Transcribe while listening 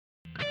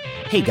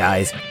Hey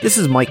guys, this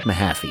is Mike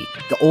Mahaffey,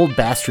 the old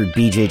bastard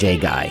BJJ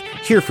guy,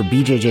 here for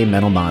BJJ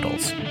Mental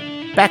Models.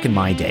 Back in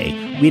my day,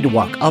 we had to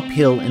walk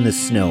uphill in the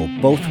snow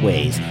both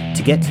ways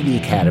to get to the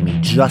academy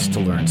just to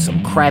learn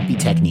some crappy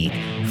technique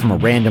from a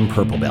random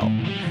purple belt.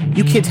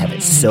 You kids have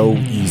it so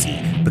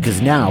easy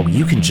because now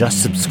you can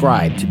just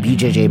subscribe to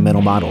BJJ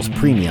Mental Models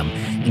Premium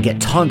and get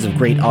tons of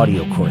great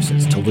audio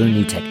courses to learn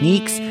new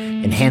techniques,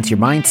 enhance your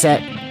mindset,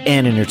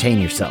 and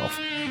entertain yourself.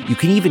 You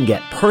can even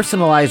get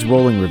personalized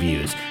rolling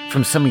reviews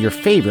from some of your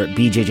favorite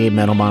BJJ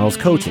Mental Models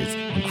coaches,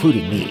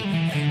 including me.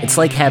 It's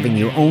like having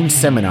your own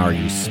seminar,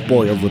 you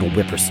spoiled little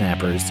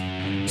whippersnappers.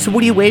 So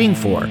what are you waiting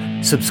for?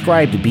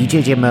 Subscribe to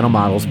BJJ Mental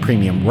Models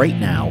Premium right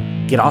now,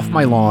 get off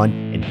my lawn,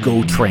 and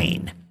go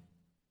train.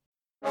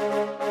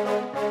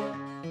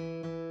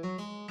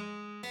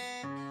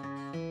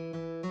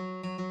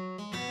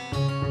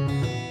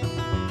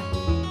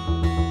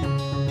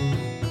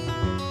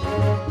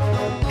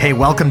 Hey,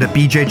 welcome to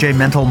BJJ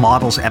Mental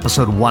Models,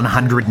 episode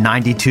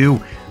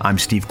 192. I'm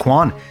Steve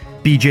Kwan.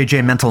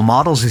 BJJ Mental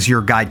Models is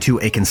your guide to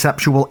a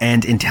conceptual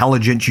and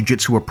intelligent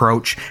jiu-jitsu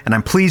approach, and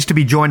I'm pleased to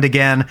be joined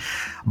again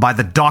by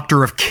the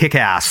Doctor of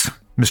Kick-Ass,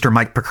 Mr.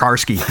 Mike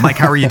Pekarski. Mike,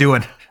 how are you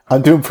doing?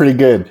 I'm doing pretty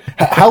good.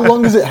 How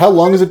long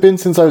has it been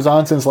since I was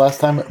on since last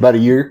time? About a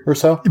year or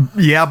so?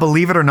 Yeah,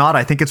 believe it or not,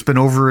 I think it's been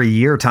over a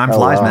year. Time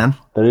flies, wow. man.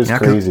 That is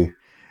crazy.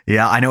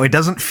 Yeah, I know it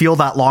doesn't feel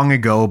that long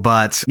ago,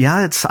 but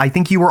yeah, I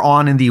think you were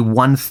on in the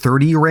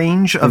 130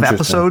 range of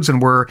episodes, and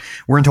we're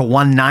into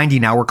 190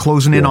 now. We're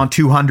closing in on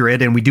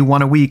 200, and we do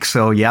one a week.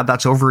 So yeah,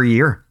 that's over a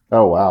year.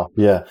 Oh, wow.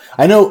 Yeah.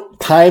 I know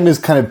time has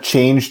kind of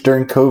changed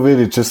during COVID.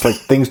 It's just like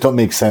things don't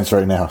make sense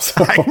right now.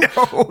 So. I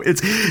know.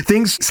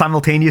 Things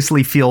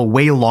simultaneously feel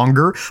way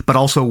longer, but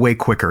also way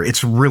quicker.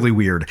 It's really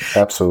weird.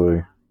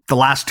 Absolutely. The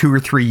last 2 or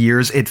 3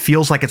 years, it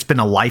feels like it's been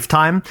a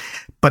lifetime,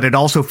 but it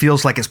also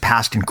feels like it's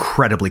passed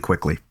incredibly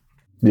quickly.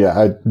 Yeah,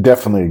 I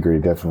definitely agree.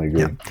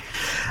 Yeah.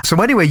 So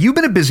anyway, you've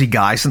been a busy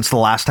guy since the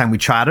last time we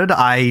chatted.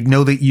 I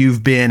know that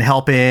you've been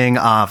helping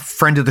a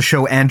friend of the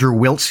show, Andrew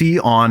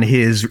Wiltsey, on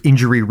his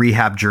injury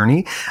rehab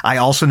journey. I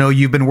also know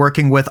you've been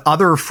working with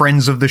other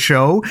friends of the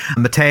show,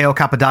 Matteo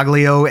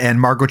Capodaglio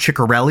and Margot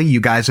Ciccarelli. You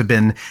guys have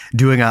been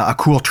doing a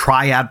cool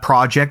triad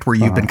project where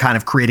you've been kind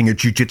of creating a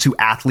jiu-jitsu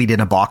athlete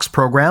in a box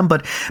program.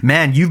 But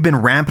man, you've been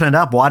ramping it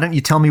up. Why don't you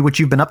tell me what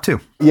you've been up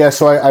to? Yeah,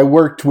 so I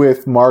worked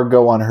with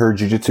Margot on her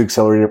Jiu-Jitsu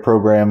Accelerator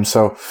program.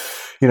 So,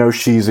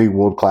 she's a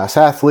world-class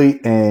athlete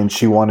and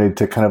she wanted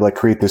to kind of like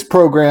create this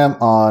program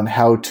on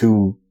how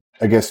to,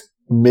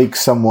 make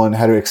someone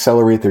how to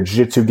accelerate their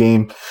jiu-jitsu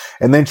game.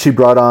 And then she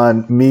brought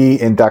on me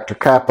and Dr.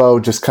 Capo,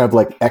 just kind of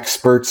like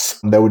experts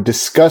that would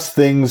discuss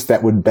things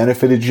that would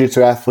benefit a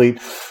jiu-jitsu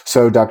athlete.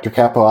 So Dr.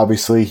 Capo,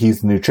 obviously,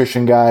 he's the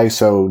nutrition guy.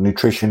 So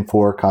nutrition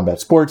for combat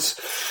sports.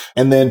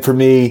 And then for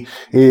me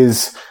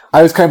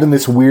I was kind of in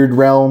this weird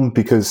realm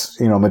because,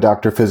 I'm a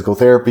doctor of physical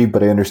therapy,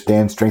 but I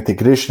understand strength and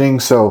conditioning.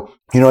 So,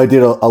 I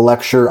did a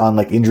lecture on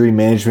like injury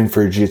management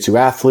for a jiu-jitsu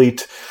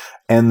athlete.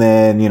 And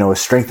then, a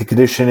strength and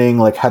conditioning,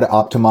 like how to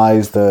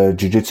optimize the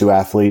jiu-jitsu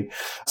athlete.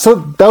 So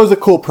that was a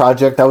cool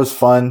project. That was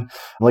fun.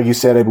 Like you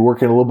said, I've been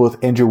working a little bit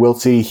with Andrew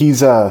Wiltsey.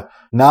 He's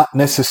not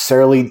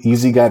necessarily an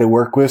easy guy to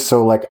work with.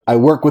 So like I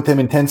work with him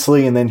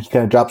intensely and then he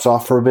kind of drops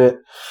off for a bit.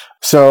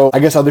 So I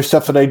guess other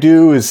stuff that I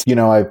do is,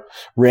 I've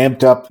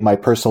ramped up my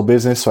personal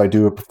business. So I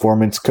do a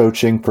performance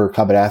coaching for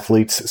combat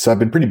athletes. So I've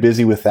been pretty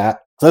busy with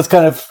that. So that's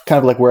kind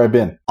of like where I've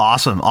been.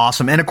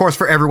 Awesome. And of course,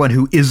 for everyone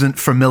who isn't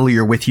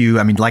familiar with you,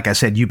 I mean, like I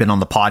said, you've been on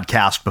the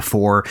podcast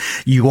before.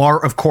 You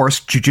are, of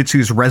course,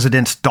 Jiu-Jitsu's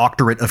resident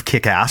doctorate of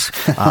kick-ass.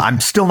 I'm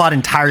still not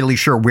entirely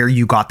sure where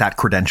you got that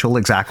credential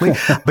exactly,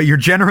 but you're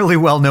generally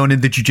well known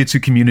in the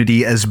Jiu-Jitsu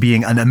community as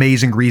being an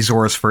amazing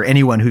resource for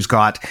anyone who's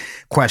got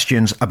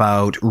questions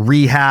about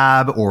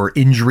rehab or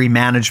injury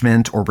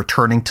management or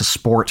returning to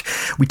sport.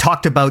 We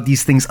talked about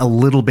these things a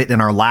little bit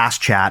in our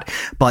last chat,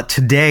 but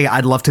today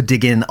I'd love to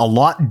dig in a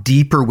lot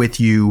deeper with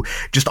you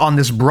just on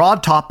this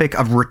broad topic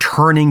of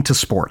returning to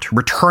sport,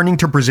 returning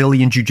to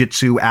Brazilian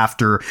Jiu-Jitsu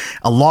after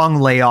a long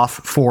layoff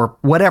for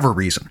whatever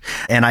reason.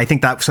 And I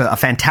think that's a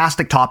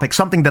fantastic topic,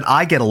 something that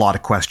I get a lot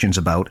of questions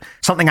about,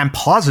 something I'm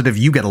positive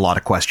you get a lot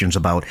of questions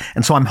about.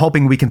 And so I'm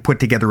hoping we can put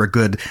together a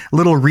good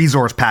little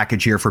resource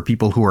package here for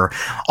people who are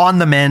on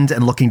the mend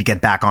and looking to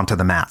get back onto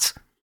the mats.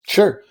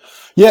 Sure.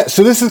 Yeah.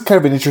 So this is kind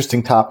of an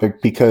interesting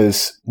topic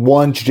because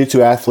one,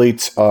 Jiu-Jitsu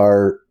athletes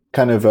are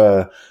kind of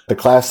the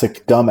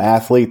classic dumb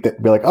athlete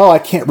that be like, oh, I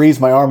can't raise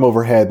my arm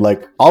overhead.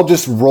 Like, I'll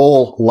just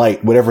roll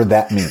light, whatever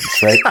that means,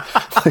 right?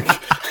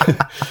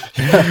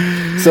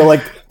 Yeah. So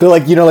like, they're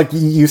like, like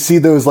you see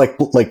those like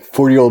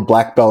 40-year-old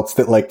black belts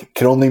that like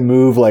can only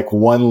move like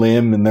one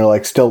limb and they're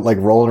like still like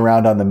rolling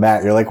around on the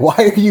mat. You're like, why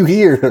are you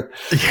here?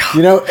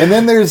 Yeah. And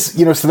then there's,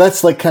 so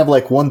that's like kind of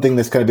like one thing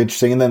that's kind of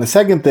interesting. And then the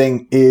second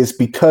thing is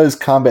because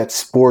combat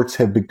sports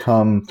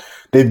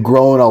they've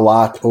grown a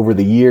lot over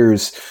the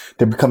years.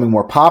 They're becoming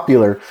more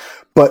popular,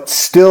 but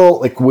still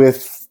like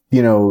with,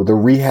 the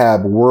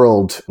rehab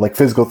world, like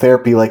physical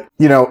therapy, like,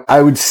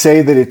 I would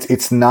say that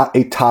it's not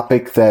a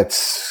topic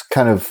that's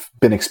kind of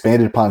been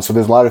expanded upon. So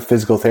there's a lot of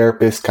physical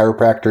therapists,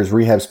 chiropractors,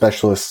 rehab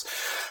specialists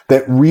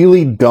that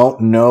really don't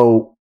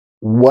know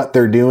what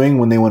they're doing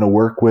when they want to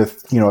work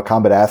with, a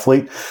combat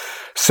athlete.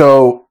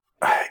 So,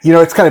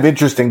 it's kind of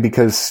interesting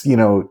because,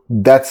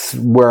 that's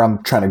where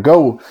I'm trying to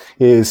go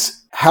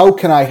is how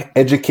can I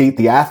educate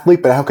the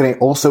athlete, but how can I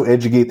also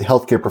educate the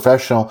healthcare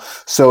professional?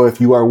 So if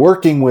you are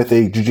working with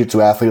a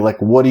jiu-jitsu athlete,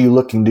 like what are you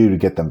looking to do to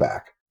get them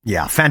back?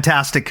 Yeah,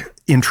 fantastic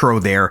intro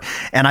there.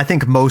 And I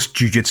think most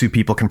jiu-jitsu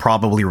people can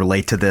probably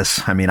relate to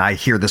this. I mean, I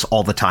hear this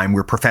all the time.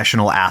 We're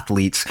professional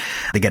athletes.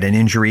 They get an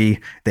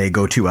injury. They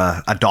go to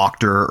a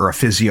doctor or a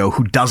physio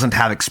who doesn't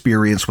have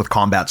experience with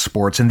combat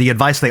sports. And the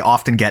advice they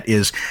often get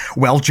is,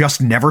 well,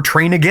 just never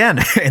train again.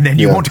 And then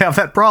you won't have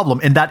that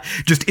problem. And that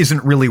just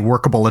isn't really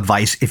workable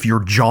advice if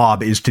your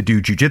job is to do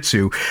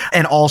jiu-jitsu.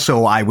 And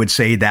also, I would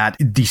say that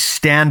the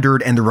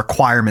standard and the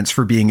requirements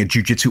for being a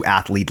jiu-jitsu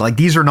athlete, like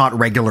these are not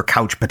regular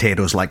couch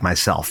potatoes like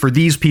myself. For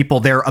these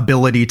people, their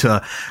ability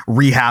to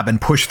rehab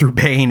and push through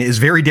pain is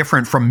very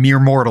different from mere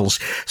mortals.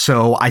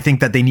 So I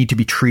think that they need to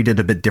be treated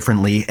a bit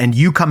differently. And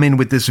you come in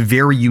with this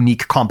very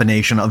unique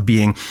combination of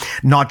being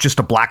not just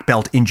a black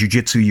belt in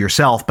jiu-jitsu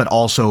yourself, but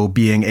also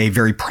being a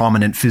very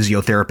prominent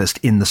physiotherapist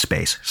in the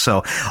space.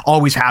 So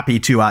always happy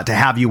to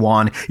have you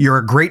on. You're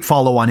a great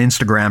follow on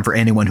Instagram for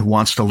anyone who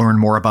wants to learn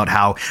more about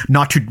how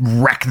not to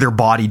wreck their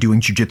body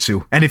doing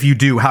jiu-jitsu. And if you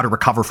do, how to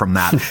recover from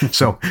that.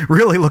 So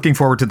really looking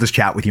forward to this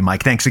chat with you,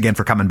 Mike. Thanks again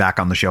for coming back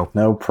on the show.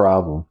 No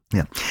problem.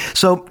 Yeah.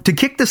 So to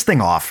kick this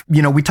thing off,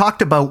 we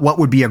talked about what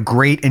would be a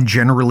great and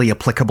generally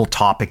applicable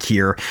topic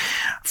here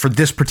for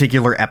this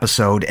particular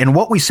episode. And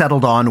what we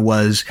settled on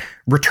was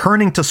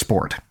returning to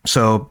sport.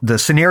 So the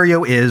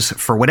scenario is,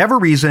 for whatever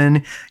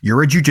reason,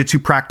 you're a jiu-jitsu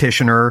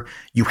practitioner,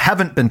 you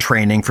haven't been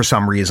training for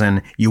some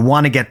reason, you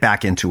want to get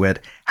back into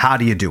it. How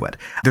do you do it?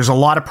 There's a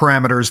lot of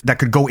parameters that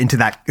could go into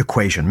that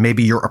equation.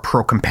 Maybe you're a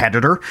pro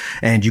competitor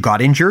and you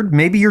got injured.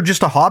 Maybe you're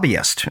just a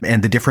hobbyist.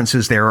 And the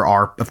differences there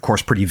are, of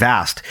course, pretty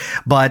vast.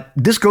 But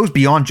this goes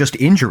beyond just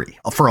injury.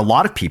 For a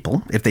lot of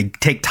people, if they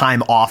take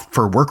time off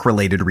for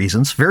work-related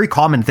reasons, very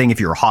common thing if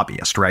you're a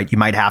hobbyist, right? You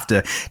might have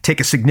to take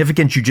a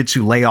significant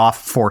jiu-jitsu layoff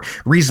for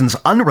reasons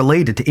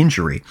unrelated to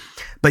injury.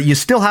 But you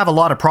still have a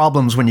lot of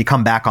problems when you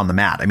come back on the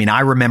mat. I mean, I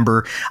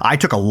remember I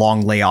took a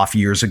long layoff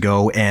years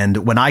ago,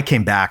 and when I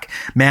came back,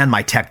 man,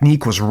 my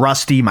technique was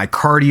rusty. My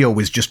cardio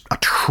was just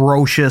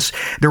atrocious.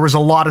 There was a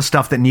lot of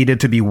stuff that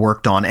needed to be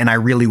worked on, and I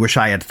really wish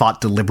I had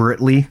thought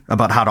deliberately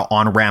about how to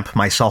on-ramp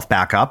myself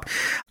back up.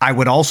 I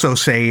would also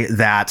say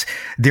that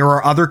there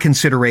are other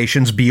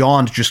considerations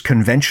beyond just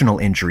conventional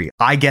injury.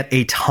 I get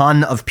a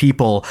ton of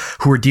people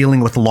who are dealing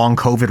with long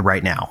COVID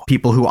right now.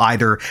 People who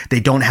either they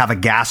don't have a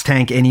gas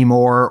tank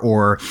anymore,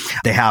 or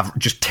they have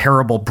just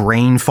terrible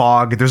brain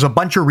fog. There's a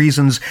bunch of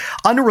reasons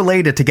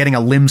unrelated to getting a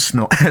limb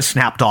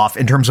snapped off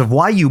in terms of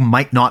why you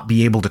might not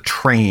be able to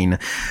train.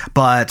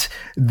 But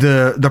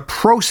the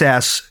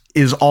process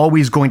is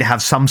always going to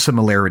have some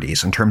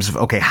similarities in terms of,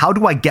 okay, how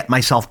do I get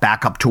myself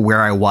back up to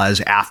where I was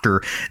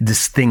after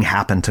this thing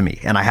happened to me?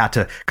 And I had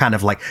to kind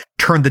of like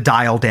turn the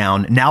dial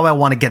down. Now I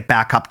want to get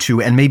back up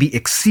to and maybe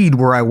exceed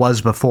where I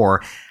was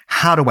before.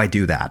 How do I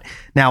do that?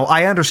 Now,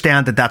 I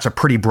understand that that's a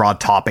pretty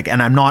broad topic,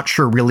 and I'm not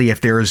sure really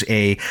if there's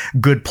a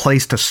good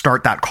place to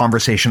start that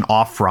conversation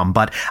off from,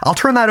 but I'll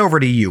turn that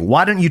over to you.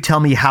 Why don't you tell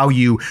me how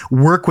you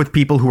work with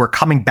people who are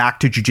coming back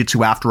to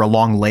jiu-jitsu after a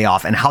long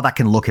layoff and how that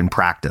can look in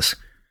practice?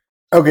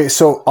 Okay,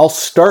 so I'll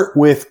start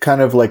with kind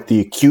of like the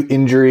acute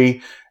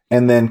injury,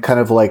 and then kind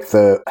of like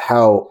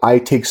how I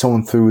take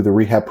someone through the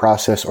rehab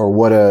process, or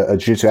what a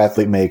jiu-jitsu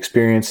athlete may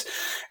experience.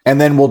 And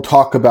then we'll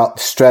talk about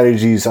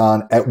strategies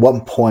on at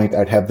what point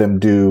I'd have them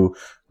do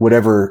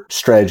whatever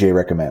strategy I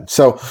recommend.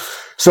 So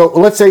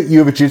let's say you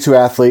have a jiu-jitsu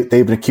athlete, they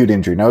have an acute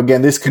injury. Now,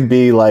 again, this could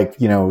be like,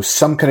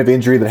 some kind of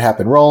injury that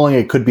happened rolling.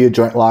 It could be a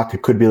joint lock.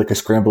 It could be like a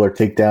scramble or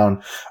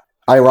takedown.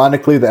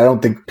 Ironically, that I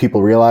don't think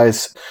people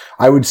realize,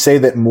 I would say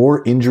that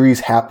more injuries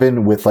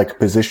happen with like a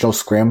positional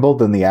scramble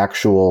than the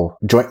actual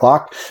joint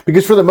lock.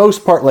 Because for the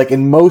most part, like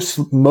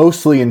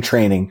mostly in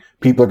training,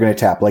 people are going to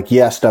tap. Like,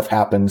 yeah, stuff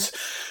happens,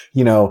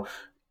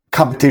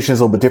 competition is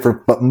a little bit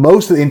different, but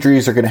most of the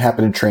injuries are going to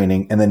happen in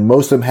training, and then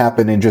most of them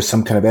happen in just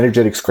some kind of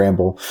energetic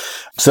scramble.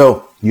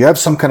 So you have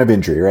some kind of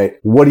injury, right?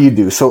 What do you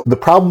do? So the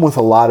problem with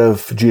a lot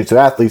of jiu-jitsu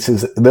athletes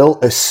is they'll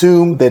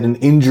assume that an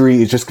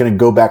injury is just going to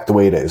go back the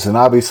way it is. And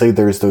obviously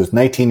there's those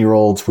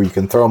 19-year-olds where you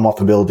can throw them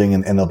off a building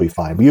and they'll be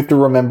fine. But you have to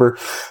remember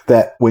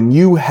that when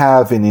you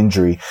have an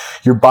injury,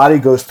 your body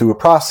goes through a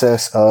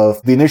process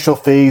of the initial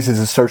phase is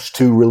it starts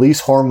to release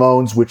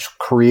hormones, which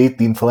create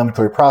the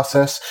inflammatory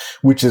process,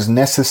 which is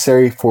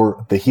necessary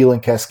for the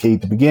healing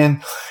cascade to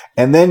begin.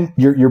 And then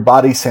your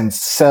body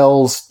sends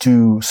cells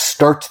to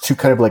start to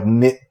kind of like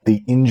knit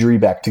the injury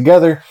back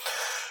together.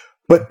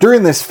 But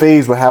during this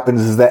phase, what happens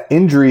is that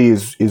injury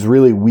is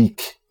really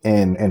weak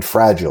and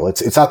fragile.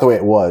 It's not the way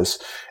it was.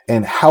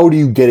 And how do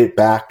you get it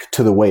back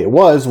to the way it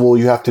was? Well,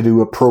 you have to do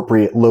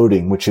appropriate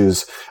loading, which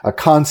is a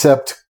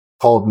concept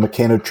called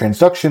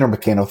mechanotransduction or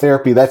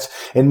mechanotherapy. That's,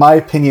 in my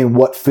opinion,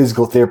 what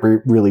physical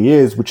therapy really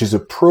is, which is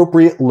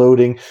appropriate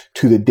loading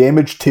to the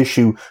damaged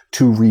tissue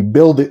to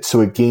rebuild it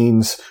so it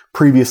gains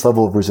previous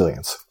level of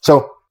resilience.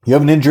 So you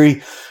have an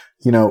injury.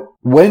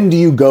 When do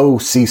you go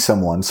see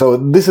someone? So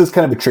this is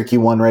kind of a tricky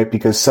one, right?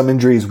 Because some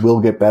injuries will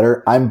get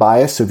better. I'm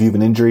biased. So if you have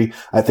an injury,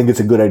 I think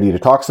it's a good idea to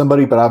talk to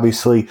somebody. But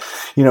obviously,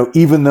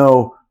 even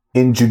though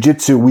in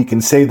jiu-jitsu, we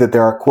can say that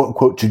there are quote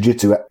unquote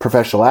jiu-jitsu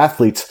professional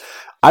athletes,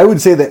 I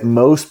would say that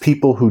most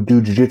people who do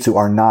jiu-jitsu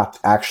are not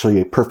actually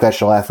a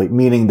professional athlete,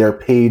 meaning they're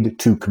paid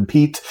to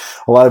compete.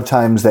 A lot of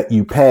times that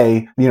you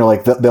pay,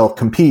 like they'll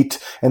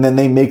compete and then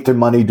they make their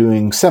money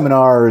doing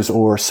seminars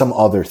or some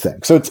other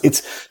thing. So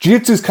it's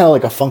jiu-jitsu is kind of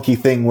like a funky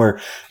thing where,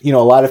 a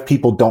lot of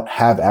people don't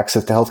have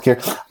access to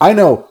healthcare. I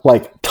know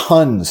like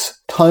tons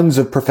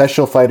of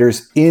professional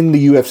fighters in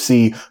the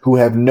UFC who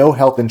have no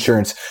health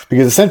insurance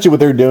because essentially what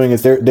they're doing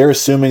is they're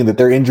assuming that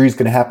their injury is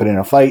going to happen in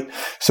a fight.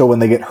 So when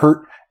they get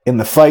hurt in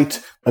the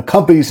fight, a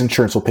company's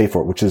insurance will pay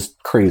for it, which is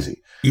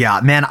crazy. Yeah,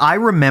 man, I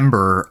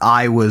remember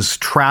I was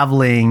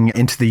traveling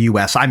into the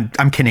US. I'm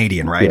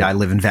Canadian, right? Yeah. I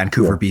live in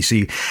Vancouver,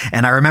 BC.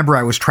 And I remember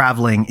I was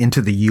traveling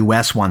into the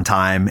US one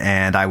time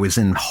and I was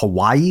in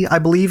Hawaii, I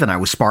believe, and I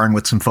was sparring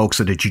with some folks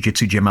at a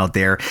jiu-jitsu gym out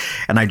there.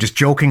 And I just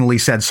jokingly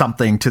said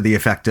something to the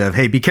effect of,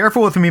 hey, be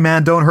careful with me,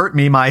 man. Don't hurt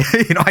me.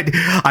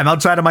 I'm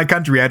outside of my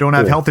country. I don't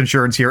have health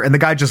insurance here. And the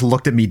guy just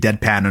looked at me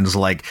deadpan and was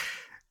like,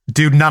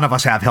 dude, none of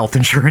us have health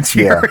insurance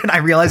here. Yeah. And I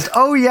realized,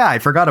 oh yeah, I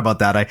forgot about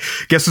that. I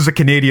guess as a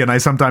Canadian, I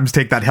sometimes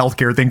take that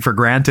healthcare thing for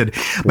granted.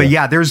 But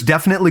yeah, there's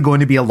definitely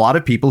going to be a lot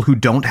of people who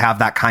don't have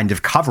that kind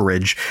of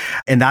coverage.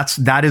 And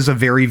that is a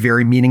very,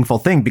 very meaningful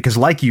thing because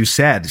like you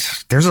said,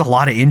 there's a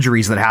lot of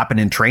injuries that happen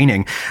in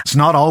training. It's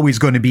not always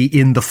going to be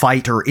in the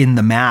fight or in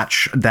the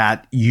match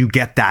that you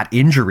get that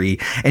injury.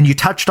 And you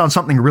touched on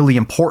something really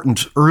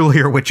important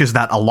earlier, which is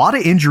that a lot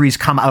of injuries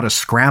come out of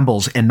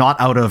scrambles and not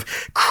out of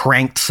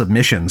cranked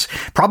submissions.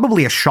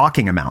 Probably a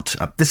shocking amount.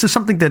 This is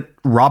something that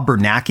Rob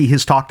Bernacki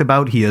has talked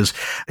about. He has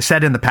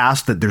said in the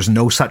past that there's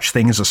no such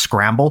thing as a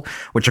scramble,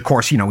 which of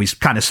course, he's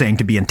kind of saying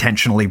to be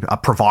intentionally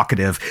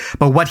provocative.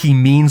 But what he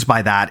means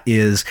by that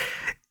is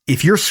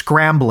if you're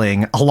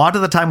scrambling, a lot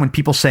of the time when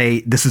people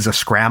say this is a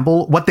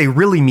scramble, what they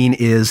really mean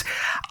is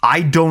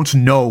I don't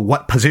know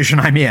what position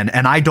I'm in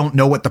and I don't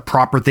know what the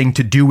proper thing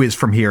to do is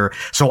from here.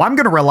 So I'm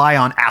going to rely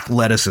on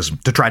athleticism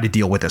to try to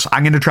deal with this.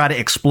 I'm going to try to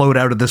explode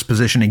out of this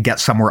position and get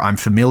somewhere I'm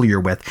familiar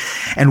with.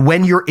 And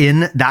when you're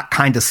in that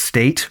kind of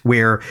state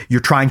where you're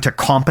trying to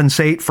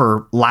compensate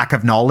for lack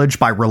of knowledge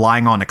by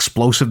relying on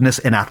explosiveness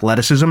and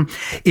athleticism,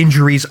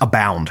 injuries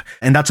abound.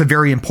 And that's a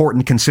very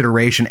important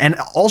consideration. And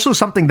also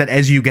something that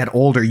as you get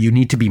older, you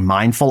need to be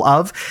mindful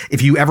of.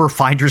 If you ever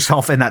find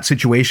yourself in that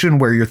situation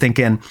where you're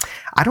thinking,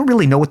 I don't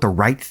really know what the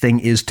right thing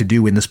is to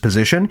do in this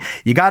position,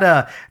 you got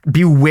to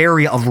be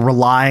wary of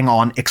relying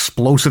on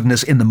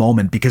explosiveness in the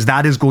moment because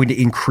that is going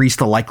to increase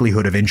the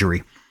likelihood of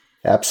injury.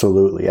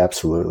 Absolutely.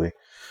 Absolutely.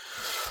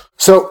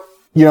 So,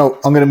 I'm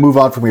going to move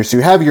on from here. So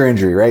you have your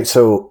injury, right?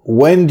 So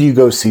when do you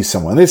go see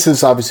someone? This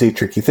is obviously a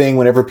tricky thing.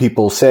 Whenever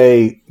people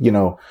say,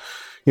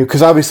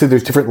 because obviously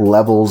there's different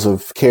levels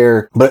of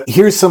care, but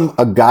here's a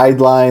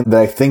guideline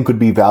that I think would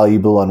be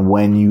valuable on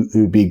when it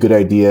would be a good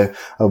idea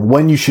of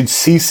when you should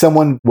see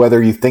someone,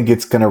 whether you think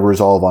it's going to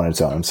resolve on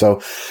its own.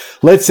 So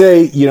let's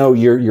say,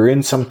 you're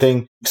in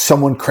something,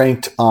 someone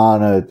cranked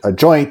on a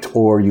joint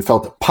or you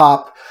felt a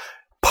pop.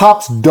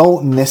 Pops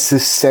don't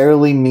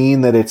necessarily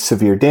mean that it's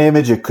severe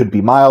damage. It could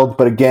be mild,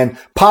 but again,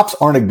 pops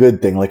aren't a good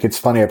thing. Like it's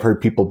funny. I've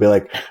heard people be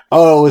like,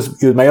 oh,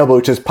 it was my elbow.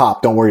 It just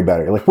popped. Don't worry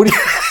about it. Like, what do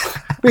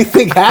you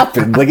think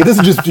happened? Like it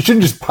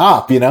shouldn't just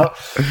pop,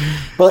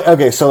 But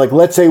okay, so like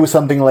let's say it was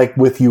something like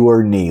with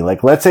your knee.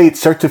 Like let's say it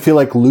starts to feel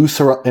like loose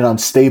and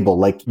unstable.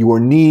 Like your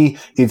knee,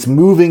 it's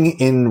moving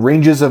in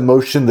ranges of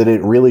motion that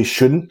it really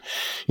shouldn't.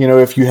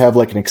 If you have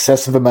like an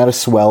excessive amount of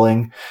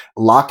swelling,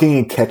 locking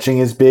and catching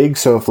is big.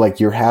 So if like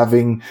you're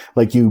having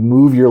like you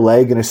move your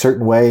leg in a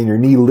certain way and your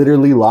knee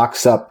literally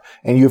locks up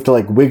and you have to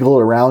like wiggle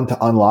around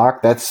to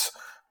unlock, that's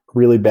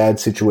really bad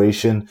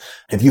situation.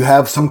 If you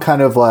have some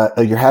kind of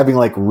you're having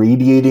like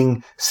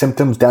radiating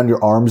symptoms down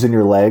your arms and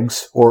your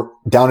legs, or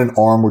down an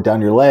arm or down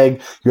your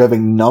leg, you're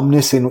having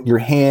numbness in your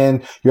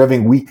hand, you're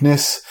having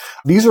weakness,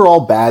 these are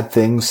all bad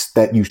things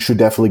that you should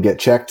definitely get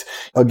checked.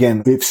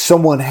 Again, if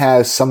someone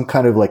has some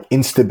kind of like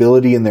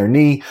instability in their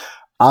knee,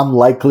 I'm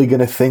likely going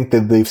to think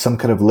that they've some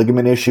kind of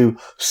ligament issue.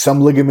 Some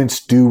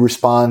ligaments do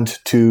respond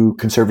to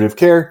conservative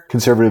care,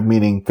 conservative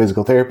meaning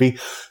physical therapy.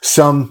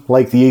 Some,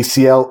 like the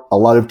ACL, a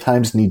lot of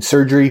times need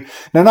surgery.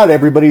 Now, not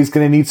everybody's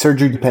going to need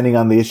surgery depending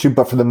on the issue,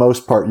 but for the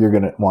most part, you're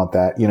going to want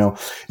that.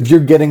 If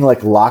you're getting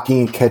like locking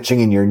and catching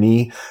in your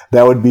knee,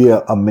 that would be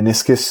a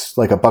meniscus,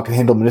 like a bucket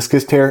handle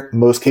meniscus tear in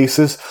most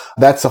cases.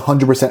 That's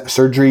 100%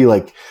 surgery.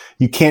 Like,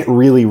 you can't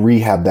really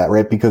rehab that,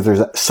 right? Because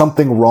there's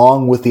something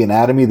wrong with the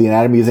anatomy. The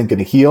anatomy isn't going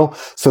to heal.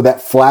 So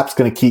that flap's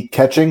going to keep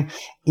catching,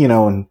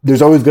 and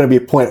there's always going to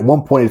be a point. At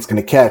one point, it's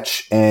going to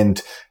catch.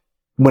 And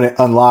when it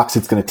unlocks,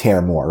 it's going to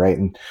tear more, right?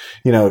 And,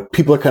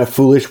 people are kind of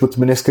foolish with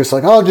meniscus,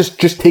 like, oh, just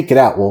take it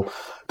out. Well,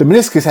 the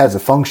meniscus has a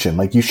function.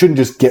 Like you shouldn't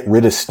just get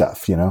rid of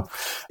stuff,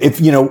 If,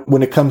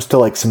 when it comes to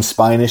like some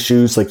spine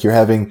issues, like you're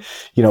having,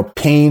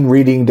 pain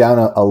reading down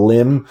a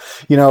limb,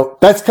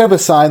 that's kind of a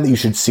sign that you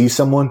should see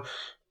someone.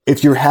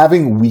 If you're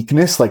having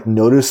weakness, like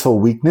noticeable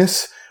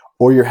weakness,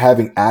 or you're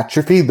having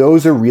atrophy,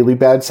 those are really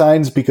bad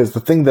signs, because the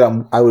thing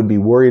that I would be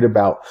worried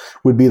about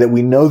would be that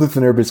we know that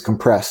the nerve is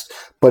compressed,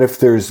 but if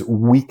there's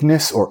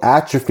weakness or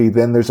atrophy,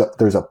 then there's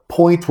a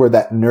point where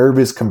that nerve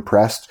is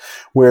compressed,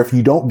 where if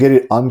you don't get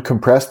it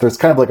uncompressed, there's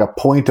kind of like a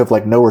point of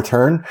like no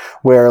return,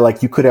 where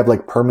like you could have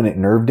like permanent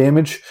nerve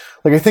damage.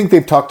 Like I think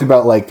they've talked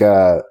about like,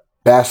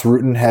 Bas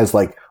Rutten has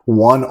like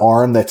one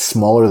arm that's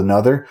smaller than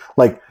other.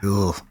 Like,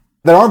 ugh.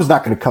 That arm's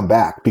not going to come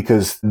back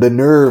because the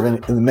nerve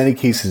in many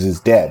cases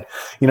is dead.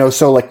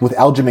 So like with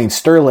Aljamain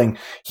Sterling,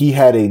 he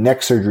had a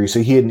neck surgery.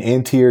 So he had an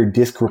anterior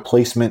disc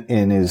replacement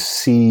in his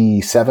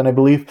C7, I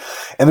believe.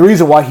 And the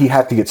reason why he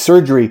had to get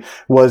surgery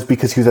was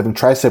because he was having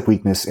tricep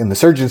weakness. And the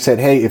surgeon said,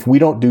 hey, if we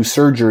don't do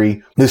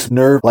surgery, this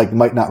nerve like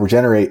might not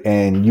regenerate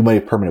and you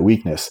might have permanent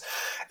weakness.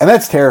 And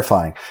that's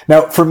terrifying.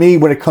 Now, for me,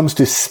 when it comes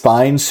to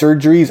spine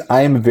surgeries,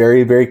 I am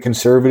very, very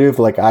conservative.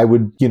 Like I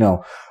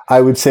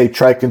would say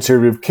try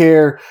conservative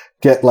care,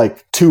 get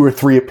like 2 or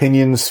 3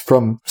 opinions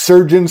from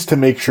surgeons to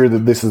make sure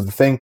that this is the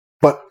thing.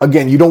 But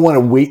again, you don't want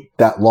to wait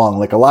that long.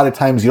 Like a lot of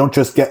times you don't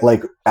just get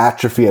like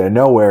atrophy out of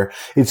nowhere.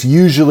 It's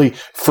usually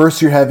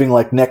first you're having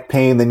like neck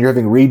pain, then you're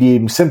having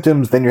radiating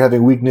symptoms, then you're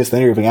having weakness, then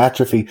you're having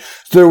atrophy.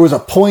 So there was a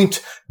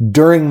point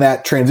during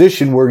that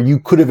transition where you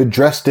could have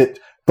addressed it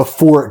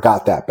before it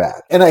got that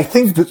bad. And I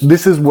think that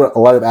this is what a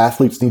lot of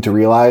athletes need to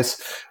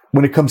realize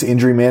when it comes to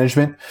injury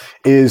management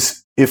is,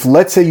 if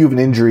let's say you have an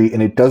injury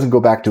and it doesn't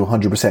go back to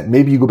 100%,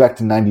 maybe you go back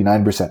to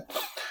 99%.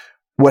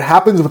 What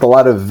happens with a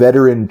lot of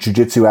veteran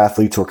jiu-jitsu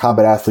athletes or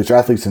combat athletes or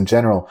athletes in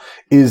general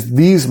is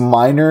these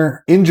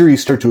minor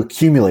injuries start to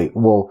accumulate.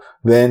 Well,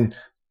 then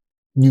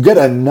you get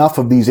enough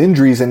of these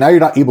injuries and now you're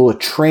not able to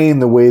train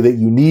the way that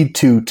you need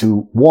to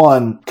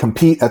one,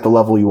 compete at the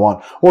level you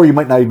want, or you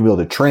might not even be able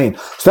to train.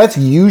 So that's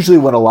usually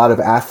when a lot of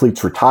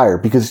athletes retire,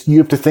 because you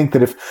have to think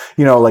that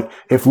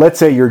if let's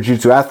say you're a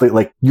jiu-jitsu athlete,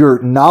 like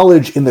your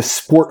knowledge in the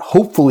sport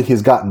hopefully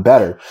has gotten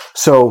better.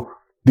 So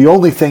the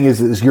only thing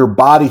is your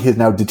body is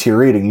now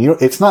deteriorating.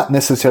 It's not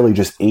necessarily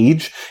just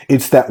age.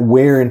 It's that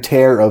wear and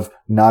tear of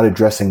not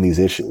addressing these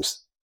issues.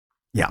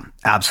 Yeah,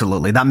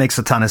 absolutely. That makes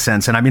a ton of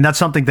sense. And I mean, that's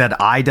something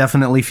that I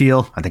definitely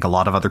feel. I think a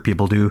lot of other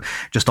people do.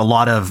 Just a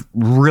lot of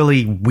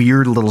really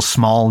weird little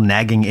small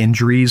nagging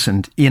injuries,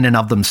 and in and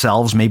of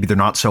themselves, maybe they're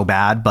not so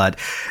bad, but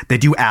they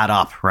do add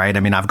up, right?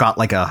 I mean, I've got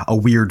like a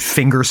weird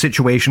finger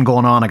situation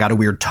going on. I got a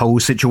weird toe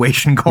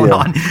situation going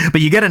on,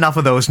 but you get enough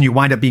of those and you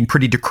wind up being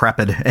pretty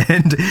decrepit.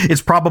 And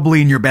it's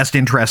probably in your best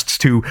interests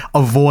to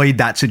avoid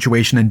that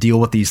situation and deal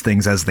with these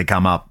things as they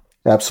come up.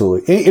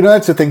 Absolutely.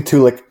 That's the thing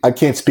too. Like, I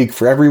can't speak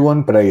for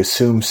everyone, but I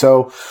assume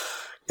so.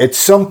 At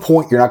some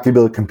point, you're not going to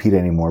be able to compete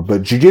anymore.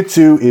 But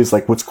jiu-jitsu is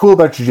like, what's cool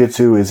about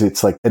jiu-jitsu is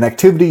it's like an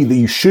activity that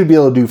you should be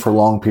able to do for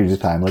long periods of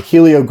time. Like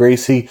Helio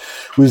Gracie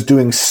was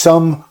doing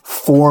some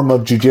form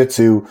of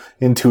jiu-jitsu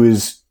into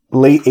his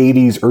late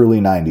 80s, early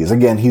 90s.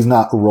 Again, he's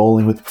not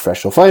rolling with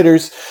professional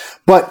fighters,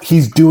 but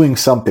he's doing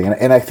something.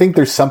 And I think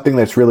there's something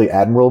that's really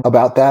admirable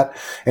about that.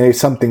 And it's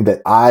something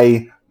that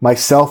I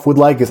myself would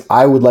like, is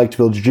I would like to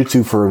build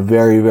jiu-jitsu for a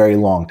very, very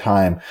long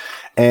time.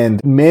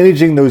 And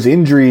managing those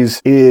injuries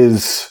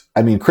is,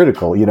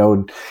 critical.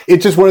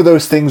 It's just one of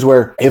those things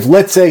where if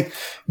let's say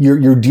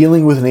you're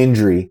dealing with an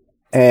injury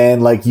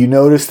and like you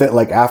notice that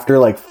like after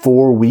like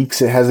 4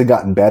 weeks, it hasn't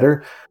gotten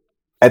better.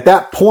 At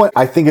that point,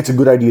 I think it's a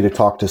good idea to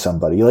talk to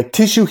somebody. Like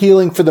tissue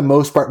healing, for the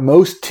most part,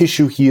 most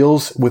tissue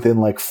heals within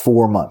like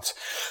 4 months.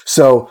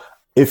 So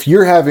if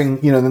you're having,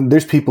 then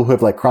there's people who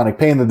have like chronic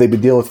pain that they've been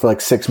dealing with for like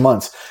 6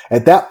 months.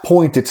 At that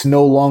point, it's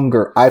no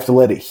longer, I have to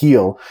let it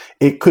heal.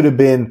 It could have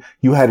been,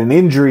 you had an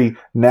injury.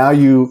 Now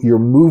your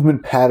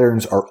movement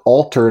patterns are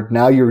altered.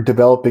 Now you're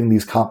developing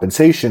these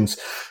compensations.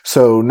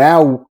 So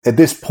now at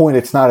this point,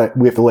 it's not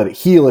we have to let it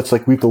heal. It's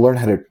like we have to learn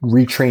how to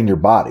retrain your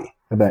body,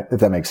 if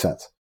that makes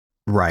sense.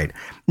 Right.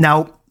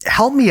 Now,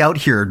 help me out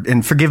here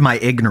and forgive my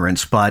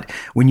ignorance, but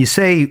when you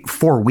say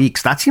 4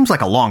 weeks, that seems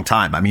like a long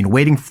time. I mean,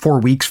 waiting 4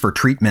 weeks for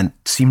treatment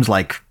seems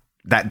like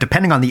that,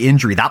 depending on the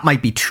injury, that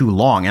might be too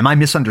long. Am I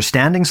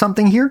misunderstanding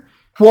something here?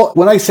 Well,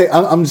 when I say,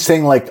 I'm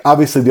saying like,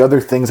 obviously the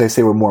other things I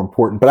say were more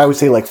important, but I would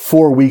say like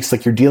 4 weeks,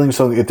 like you're dealing with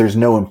something if there's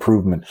no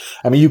improvement.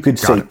 I mean, you could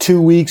say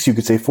 2 weeks, you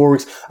could say 4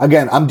 weeks.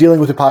 Again, I'm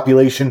dealing with a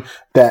population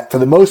that for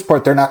the most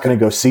part, they're not going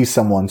to go see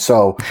someone.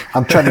 So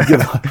I'm trying to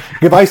give,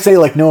 if I say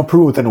like no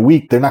improvement within a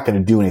week, they're not going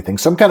to do anything.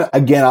 So I'm kind of,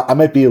 again, I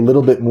might be a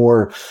little bit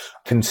more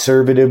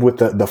conservative with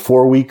the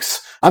 4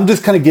 weeks. I'm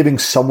just kind of giving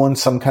someone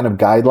some kind of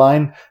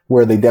guideline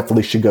where they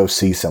definitely should go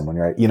see someone,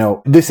 right?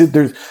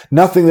 There's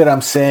nothing that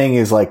I'm saying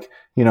is like,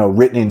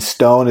 written in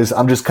stone. Is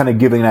I'm just kind of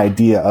giving an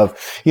idea of,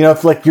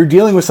 if like you're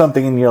dealing with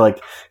something and you're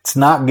like, it's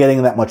not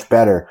getting that much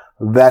better.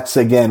 That's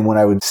again when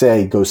I would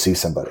say go see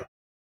somebody.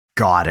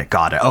 Got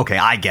it. Okay,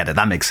 I get it.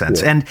 That makes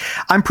sense. Yeah. And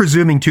I'm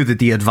presuming, too, that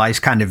the advice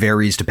kind of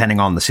varies depending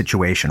on the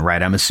situation,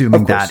 right? I'm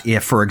assuming that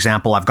if, for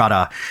example, I've got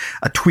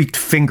a tweaked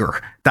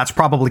finger, that's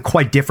probably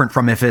quite different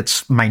from if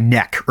it's my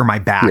neck or my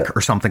back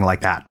or something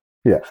like that.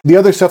 Yeah. The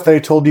other stuff that I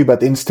told you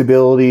about the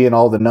instability and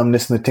all the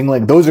numbness and the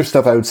tingling, those are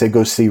stuff I would say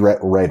go see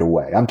right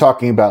away. I'm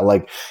talking about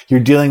like you're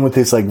dealing with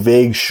this like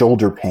vague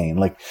shoulder pain,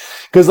 like,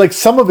 cause like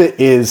some of it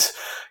is,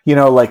 you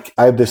know, like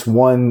I have this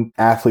one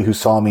athlete who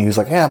saw me, he's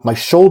like, yeah, my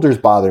shoulders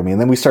bother me.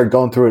 And then we started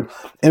going through it.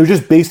 And it was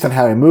just based on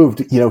how I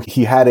moved. You know,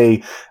 he had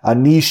a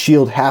knee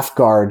shield half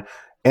guard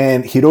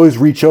and he'd always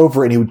reach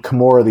over and he would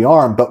Kimura the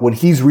arm. But when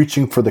he's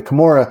reaching for the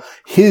Kimura,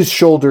 his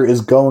shoulder is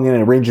going in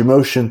a range of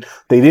motion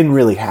they didn't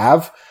really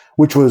have,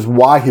 which was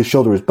why his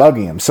shoulder was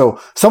bugging him. So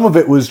some of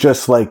it was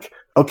just like,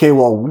 okay,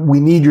 well,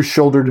 we need your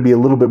shoulder to be a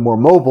little bit more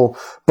mobile.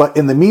 But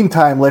in the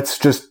meantime, let's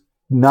just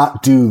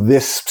not do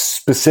this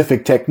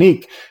specific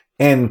technique.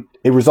 And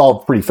it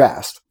resolved pretty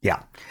fast.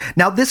 Yeah.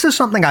 Now, this is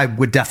something I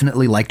would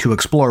definitely like to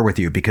explore with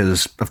you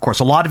because, of course,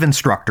 a lot of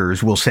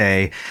instructors will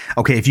say,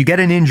 okay, if you get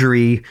an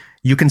injury,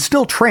 you can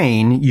still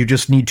train, you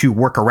just need to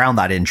work around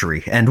that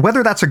injury. And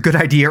whether that's a good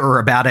idea or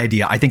a bad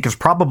idea, I think is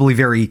probably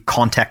very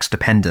context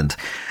dependent.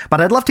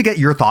 But I'd love to get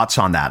your thoughts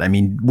on that. I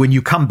mean, when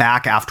you come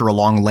back after a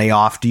long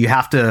layoff, do you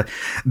have to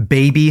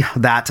baby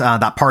that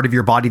part of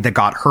your body that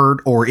got hurt?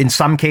 Or in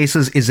some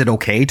cases, is it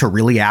okay to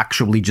really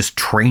actually just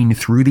train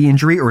through the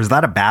injury? Or is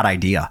that a bad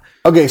idea?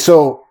 Okay,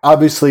 so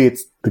obviously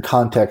it's the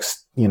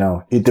context, you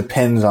know, it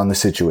depends on the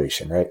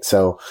situation, right?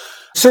 So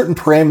certain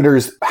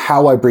parameters,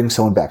 how I bring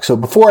someone back. So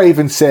before I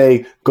even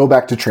say go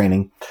back to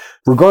training,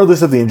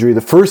 regardless of the injury,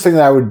 the first thing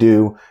that I would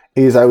do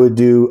is I would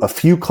do a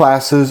few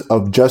classes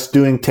of just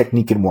doing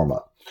technique and warm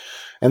up.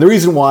 And the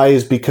reason why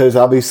is because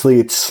obviously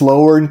it's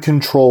slower and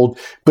controlled,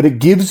 but it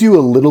gives you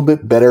a little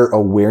bit better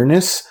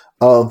awareness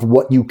of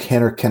what you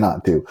can or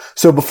cannot do.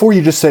 So before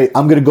you just say,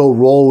 I'm going to go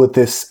roll with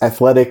this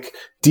athletic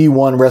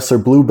D1 wrestler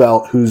blue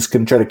belt who's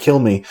going to try to kill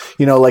me,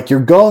 you know, like you're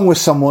going with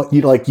someone,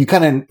 you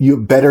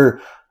have better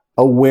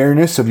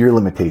awareness of your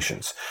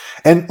limitations.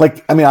 And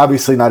like, I mean,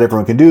 obviously not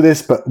everyone can do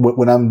this, but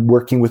when I'm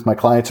working with my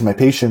clients and my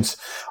patients,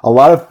 a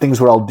lot of things,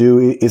 what I'll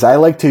do is I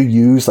like to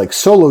use like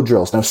solo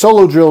drills. Now,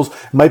 solo drills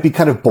might be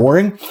kind of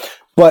boring,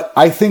 but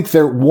I think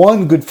they're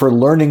one, good for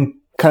learning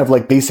kind of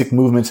like basic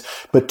movements,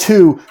 but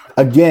two,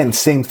 again,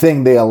 same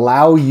thing. They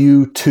allow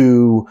you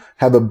to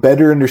have a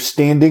better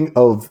understanding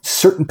of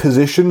certain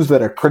positions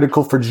that are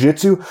critical for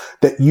jiu-jitsu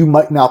that you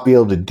might not be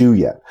able to do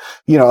yet.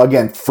 You know,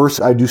 again,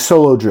 first I do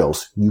solo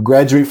drills. You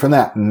graduate from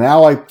that.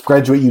 Now I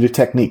graduate you to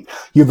technique.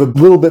 You have a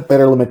little bit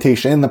better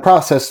limitation. In the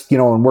process, you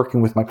know, in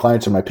working with my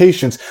clients or my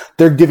patients,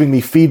 they're giving me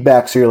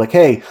feedback. So you're like,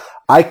 hey,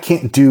 I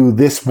can't do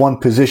this one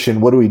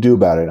position. What do we do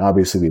about it? And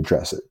obviously we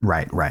address it.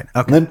 Right. Okay.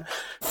 And then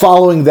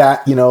following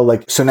that, you know,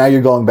 like, so now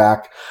you're going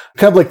back,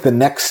 kind of like the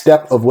next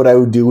step of what I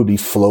would do would be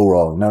flow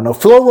rolling. Now,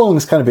 flow rolling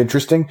is kind of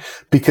interesting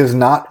because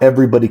not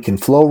everybody can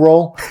flow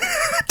roll.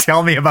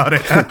 Tell me about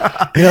it.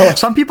 You know,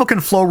 some people can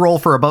flow roll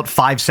for about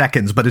 5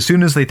 seconds, but as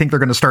soon as they think they're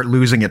going to start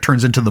losing, it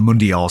turns into the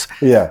mundials.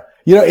 Yeah.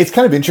 You know, it's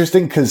kind of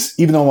interesting because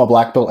even though I'm a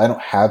black belt, I don't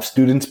have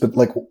students, but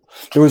like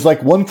there was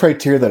like one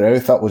criteria that I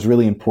thought was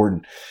really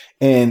important.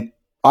 And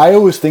I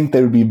always think that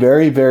it would be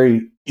very,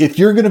 very, if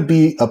you're going to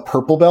be a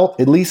purple belt,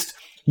 at least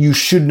you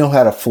should know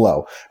how to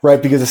flow,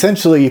 right? Because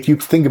essentially, if you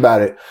think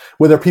about it,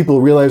 whether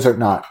people realize it or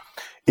not,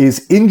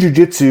 is in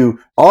jiu-jitsu,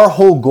 our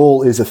whole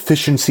goal is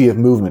efficiency of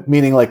movement.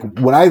 Meaning like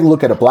when I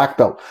look at a black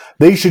belt,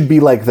 they should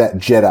be like that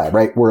Jedi,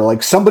 right? Where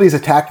like somebody's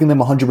attacking them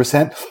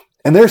 100%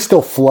 and they're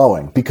still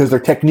flowing because their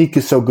technique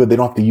is so good they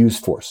don't have to use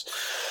force.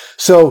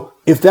 So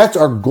if that's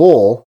our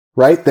goal,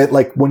 right? That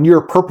like when you're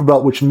a purple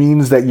belt, which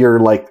means that you're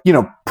like, you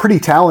know, pretty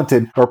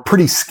talented or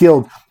pretty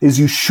skilled, is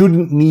you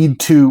shouldn't need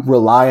to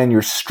rely on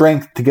your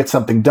strength to get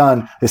something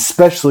done,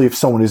 especially if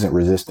someone isn't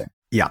resisting.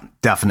 Yeah,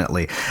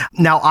 definitely.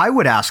 Now, I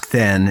would ask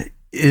then,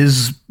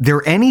 is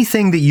there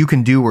anything that you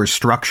can do or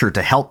structure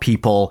to help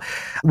people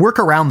work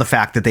around the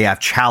fact that they have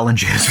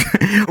challenges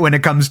when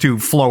it comes to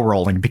flow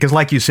rolling? Because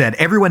like you said,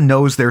 everyone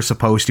knows they're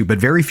supposed to, but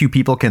very few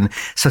people can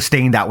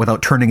sustain that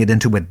without turning it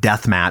into a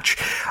death match.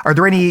 Are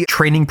there any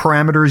training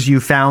parameters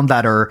you found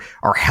that are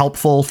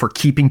helpful for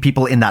keeping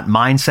people in that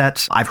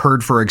mindset? I've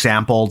heard, for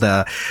example,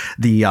 the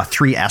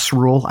 3S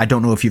rule. I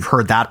don't know if you've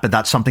heard that, but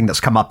that's something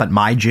that's come up at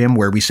my gym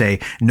where we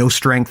say no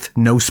strength,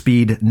 no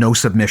speed, no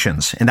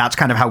submissions. And that's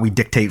kind of how we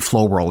dictate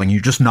flow rolling. You're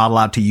just not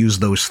allowed to use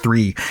those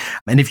three.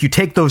 And if you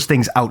take those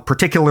things out,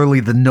 particularly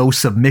the no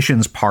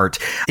submissions part,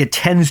 it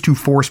tends to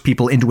force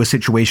people into a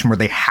situation where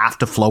they have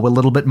to flow a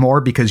little bit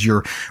more because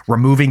you're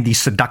removing the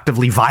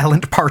seductively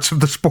violent parts of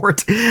the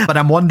sport. But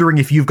I'm wondering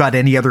if you've got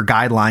any other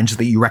guidelines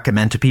that you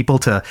recommend to people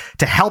to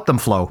help them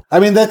flow. I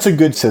mean, that's a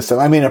good system.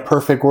 I mean, a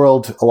perfect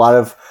world, a lot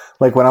of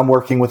like when I'm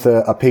working with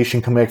a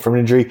patient coming back from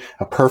an injury,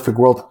 a perfect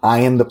world,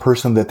 I am the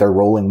person that they're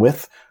rolling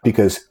with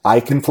because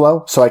I can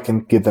flow, so I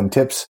can give them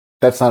tips.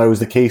 That's not always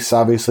the case,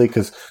 obviously,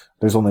 because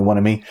there's only one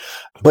of me.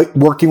 But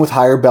working with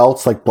higher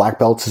belts, like black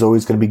belts, is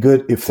always going to be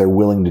good if they're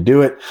willing to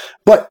do it.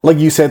 But like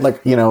you said,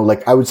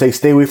 I would say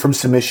stay away from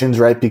submissions,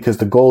 right? Because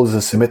the goal is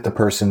to submit the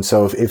person.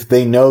 So if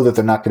they know that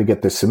they're not going to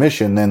get the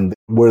submission, then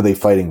what are they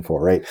fighting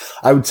for, right?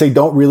 I would say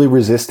don't really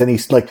resist any,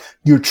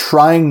 you're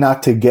trying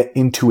not to get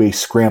into a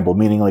scramble,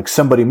 meaning like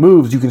somebody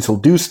moves, you can still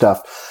do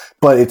stuff.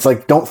 But it's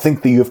like, don't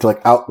think that you have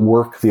to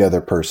outwork the other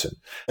person.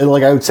 And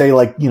I would say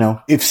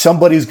if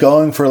somebody's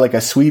going for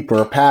a sweep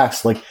or a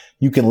pass,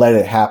 you can let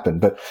it happen.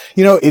 But,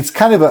 it's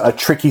kind of a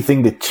tricky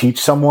thing to teach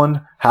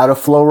someone how to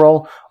flow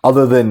roll,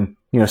 other than,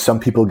 some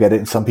people get it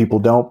and some people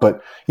don't.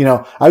 But,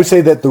 I would say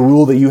that the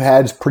rule that you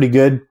had is pretty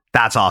good.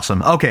 That's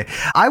awesome. Okay.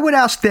 I would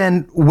ask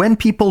then, when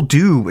people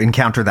do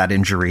encounter that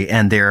injury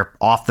and they're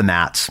off the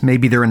mats,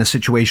 maybe they're in a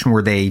situation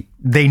where they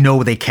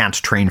know they can't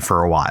train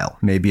for a while.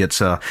 Maybe it's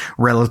a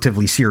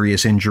relatively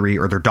serious injury,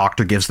 or their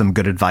doctor gives them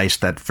good advice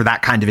that for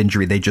that kind of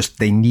injury,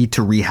 they need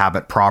to rehab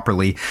it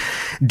properly.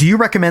 Do you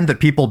recommend that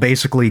people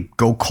basically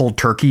go cold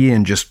turkey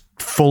and just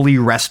fully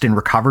rest and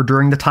recover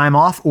during the time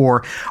off?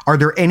 Or are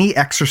there any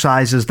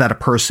exercises that a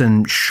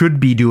person should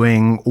be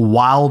doing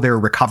while they're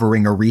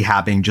recovering or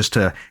rehabbing just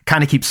to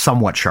kind of keep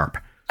somewhat sharp?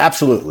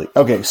 Absolutely.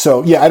 Okay.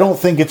 So yeah, I don't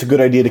think it's a good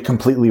idea to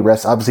completely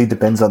rest. Obviously, it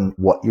depends on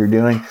what you're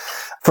doing.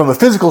 From a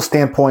physical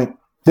standpoint,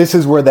 this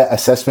is where that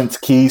assessment's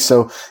key.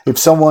 So if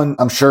someone,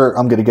 I'm sure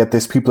I'm going to get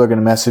this, people are going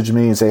to message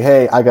me and say,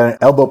 hey, I got an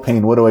elbow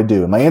pain. What do I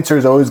do? And my answer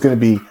is always going to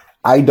be,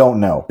 I don't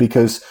know,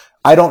 because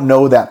I don't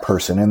know that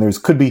person,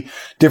 and could be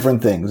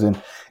different things. And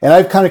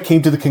I've kind of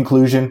came to the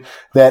conclusion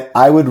that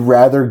I would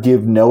rather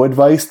give no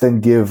advice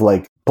than give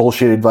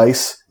bullshit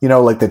advice,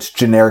 that's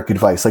generic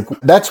advice.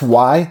 That's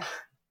why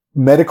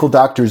medical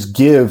doctors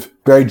give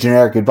very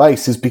generic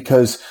advice, is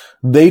because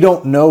they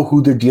don't know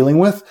who they're dealing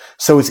with.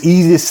 So it's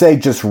easy to say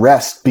just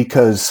rest,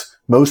 because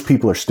most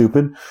people are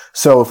stupid.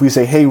 So if we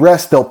say, hey,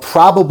 rest, they'll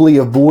probably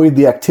avoid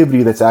the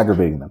activity that's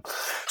aggravating them.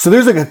 So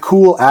there's a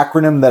cool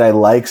acronym that I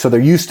like. So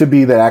there used to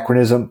be that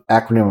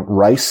acronym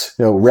RICE,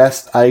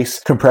 rest, ice,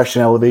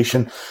 compression,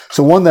 elevation.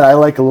 So one that I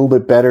like a little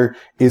bit better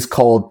is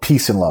called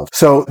peace and love.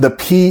 So the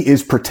P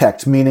is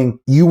protect, meaning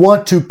you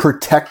want to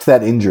protect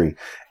that injury.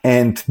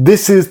 And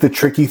this is the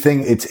tricky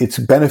thing. It's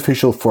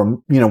beneficial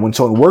for, when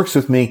someone works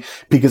with me,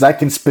 because I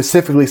can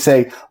specifically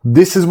say,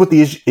 this is what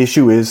the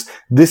issue is.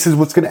 This is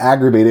what's going to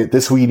aggravate it.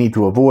 This is what you need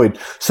to avoid,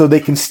 so they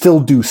can still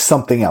do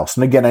something else.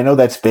 And again, I know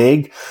that's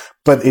vague,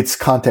 but it's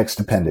context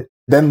dependent.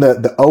 Then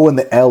the O and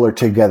the L are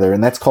together,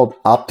 and that's called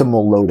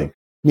optimal loading,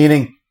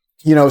 meaning,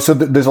 so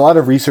there's a lot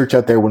of research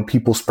out there when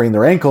people sprain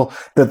their ankle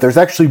that there's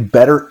actually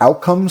better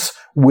outcomes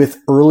with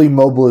early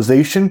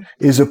mobilization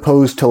as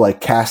opposed to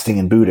casting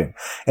and booting.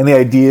 And the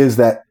idea is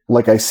that,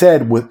 like I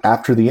said,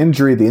 after the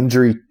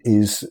injury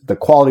is the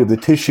quality of the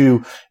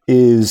tissue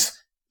is,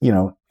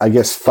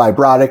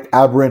 fibrotic,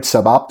 aberrant,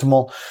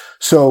 suboptimal.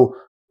 So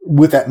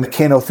with that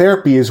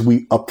mechanotherapy is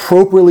we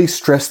appropriately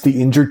stress the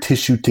injured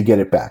tissue to get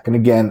it back. And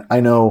again, I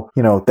know,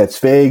 that's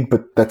vague,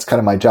 but that's kind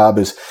of my job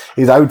is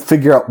I would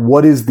figure out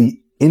what is the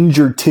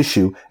injured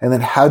tissue, and then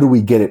how do we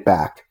get it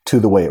back to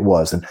the way it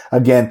was. And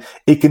again,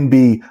 it can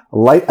be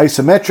light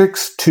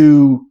isometrics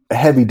to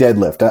heavy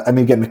deadlift.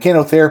 Again,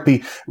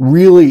 mechanotherapy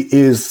really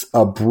is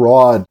a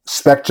broad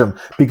spectrum,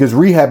 because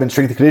rehab and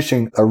strength and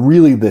conditioning are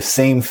really the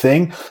same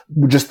thing.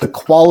 Just the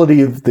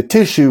quality of the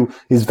tissue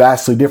is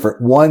vastly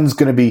different. One's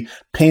going to be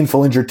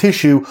painful injured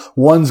tissue.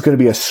 One's going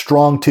to be a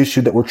strong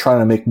tissue that we're trying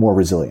to make more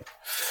resilient.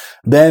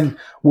 Then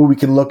what we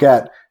can look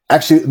at,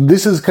 actually,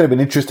 this is kind of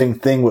an interesting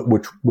thing,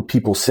 what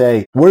people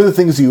say. One of the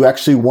things you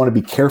actually want to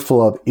be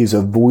careful of is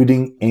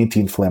avoiding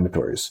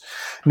anti-inflammatories.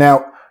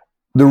 Now,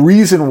 the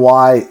reason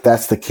why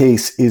that's the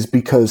case is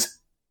because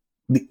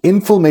the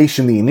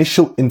inflammation, the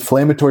initial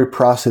inflammatory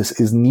process,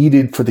 is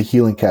needed for the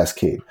healing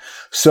cascade.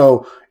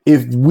 So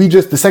if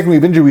the second we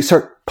have injury, we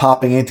start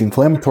popping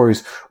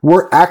anti-inflammatories,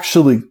 we're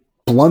actually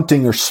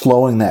blunting or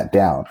slowing that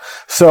down.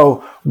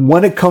 So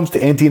when it comes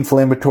to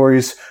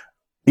anti-inflammatories,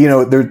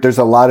 there's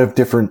a lot of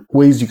different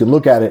ways you can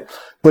look at it.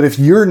 But if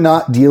you're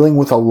not dealing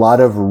with a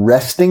lot of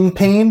resting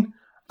pain,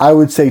 I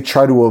would say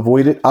try to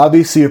avoid it.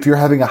 Obviously, if you're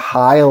having a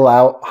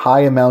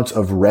high amounts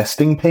of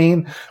resting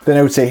pain, then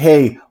I would say,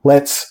 hey,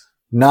 let's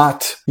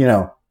not,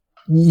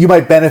 you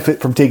might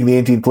benefit from taking the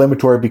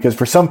anti-inflammatory, because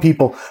for some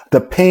people,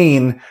 the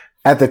pain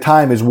at the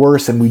time is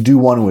worse, and we do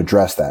want to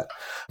address that.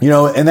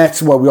 And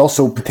that's why we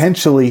also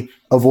potentially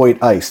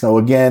avoid ice. Now,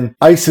 again,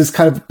 ice is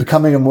kind of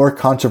becoming a more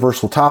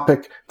controversial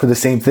topic for the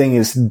same thing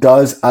is,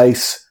 does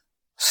ice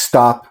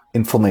stop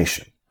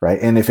inflammation, right?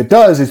 And if it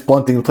does, it's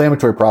blunting the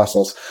inflammatory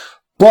process,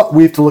 but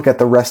we have to look at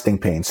the resting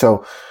pain.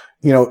 So,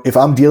 if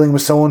I'm dealing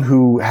with someone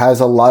who has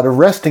a lot of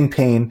resting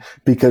pain,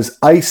 because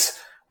ice,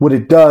 what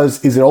it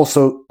does is it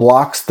also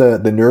blocks the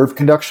nerve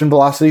conduction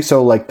velocity.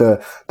 So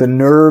the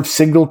nerve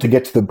signal to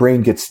get to the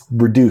brain gets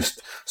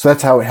reduced. So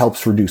that's how it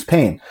helps reduce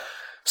pain.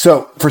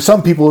 So for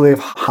some people, they have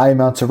high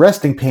amounts of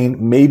resting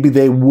pain. Maybe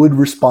they would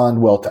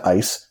respond well to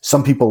ice.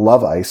 Some people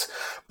love ice.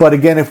 But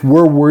again, if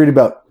we're worried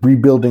about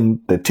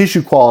rebuilding the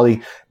tissue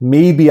quality,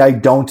 maybe I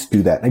don't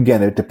do that.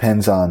 Again, it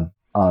depends on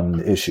on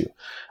the issue.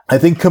 I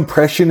think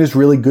compression is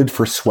really good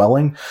for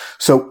swelling.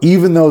 So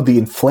even though the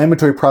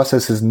inflammatory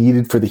process is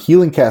needed for the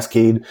healing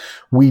cascade,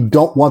 we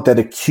don't want that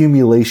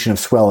accumulation of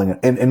swelling.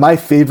 And my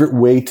favorite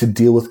way to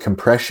deal with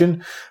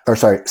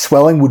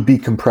swelling would be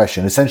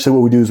compression. Essentially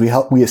what we do is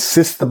we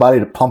assist the body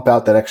to pump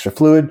out that extra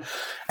fluid.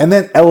 And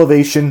then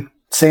elevation,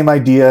 same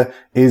idea,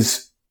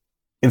 is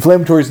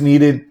inflammatory is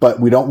needed, but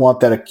we don't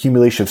want that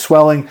accumulation of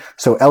swelling.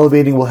 So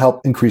elevating will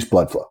help increase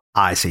blood flow.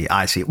 I see.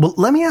 Well,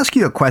 let me ask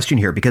you a question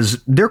here,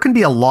 because there can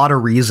be a lot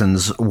of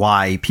reasons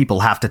why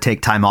people have to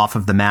take time off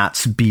of the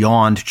mats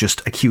beyond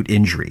just acute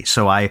injury.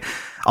 So I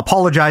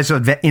apologize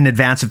in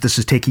advance if this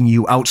is taking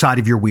you outside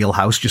of your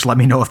wheelhouse. Just let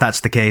me know if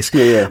that's the case.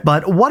 Yeah.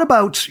 But what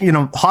about,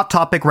 hot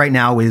topic right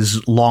now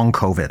is long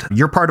COVID.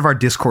 You're part of our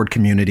Discord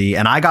community,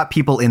 and I got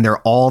people in there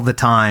all the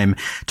time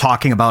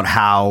talking about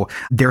how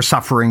they're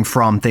suffering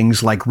from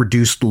things like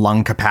reduced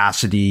lung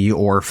capacity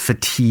or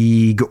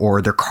fatigue,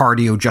 or their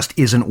cardio just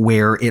isn't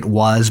where it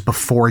was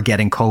before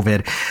getting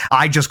COVID.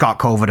 I just got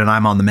COVID and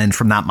I'm on the mend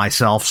from that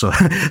myself. So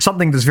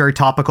something that's very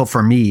topical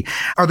for me.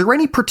 Are there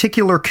any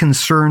particular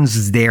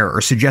concerns there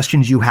or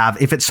suggestions you have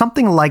if it's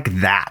something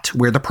like that,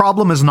 where the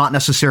problem is not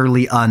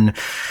necessarily an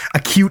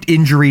acute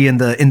injury in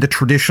the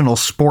traditional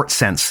sports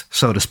sense,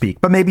 so to speak,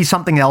 but maybe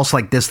something else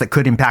like this that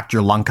could impact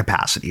your lung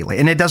capacity?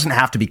 And it doesn't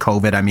have to be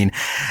COVID. I mean,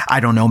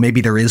 I don't know,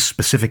 maybe there is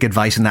specific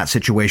advice in that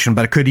situation,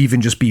 but it could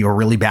even just be a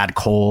really bad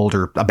cold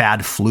or a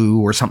bad flu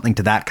or something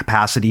to that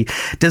capacity.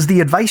 Does the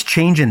advice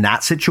change in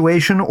that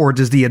situation, or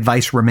does the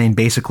advice remain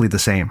basically the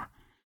same?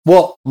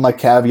 Well, my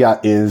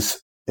caveat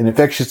is an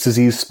infectious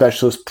disease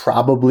specialist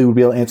probably would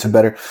be able to answer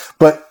better.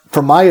 But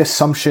for my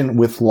assumption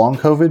with long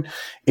COVID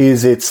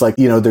is it's like,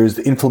 there's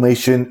the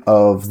inflammation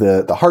of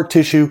the heart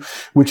tissue,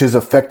 which is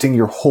affecting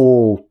your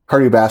whole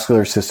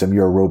cardiovascular system,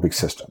 your aerobic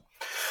system.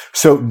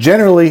 So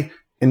generally,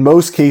 in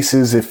most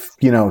cases, if,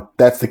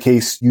 that's the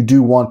case, you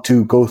do want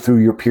to go through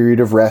your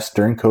period of rest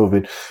during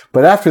COVID.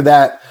 But after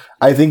that,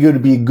 I think it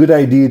would be a good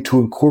idea to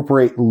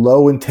incorporate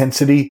low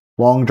intensity,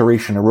 long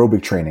duration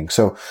aerobic training.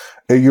 So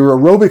your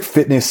aerobic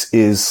fitness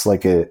is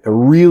like a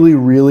really,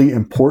 really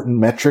important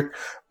metric,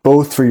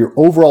 both for your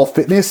overall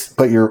fitness,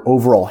 but your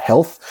overall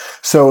health.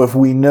 So if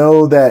we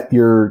know that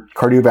your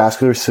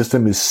cardiovascular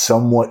system is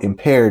somewhat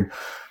impaired,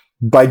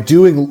 by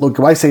doing, look,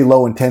 when I say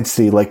low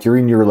intensity, like you're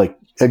in your, like,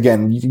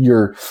 again,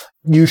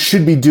 you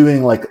should be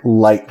doing like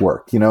light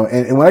work,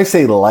 and when I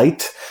say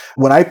light,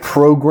 when I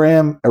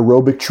program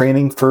aerobic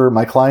training for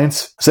my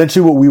clients,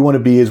 essentially what we want to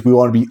be is we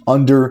want to be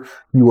under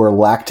your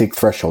lactic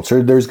threshold.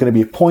 So there's going to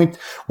be a point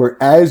where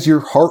as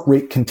your heart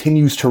rate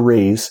continues to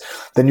raise,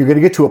 then you're going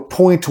to get to a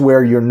point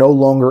where you're no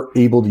longer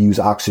able to use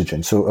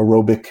oxygen. So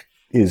aerobic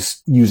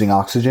is using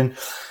oxygen.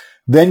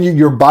 Then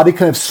your body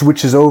kind of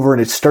switches over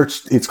and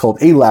it's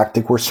called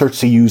alactic, where it starts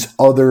to use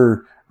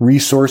other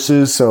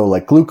resources. So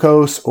like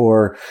glucose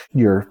or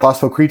your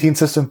phosphocreatine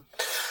system.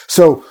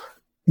 So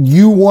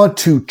you want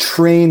to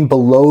train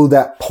below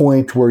that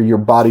point where your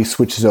body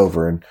switches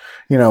over. And,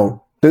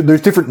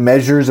 there's different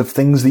measures of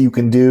things that you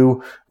can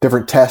do,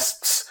 different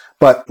tests,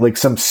 but like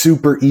some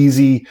super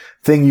easy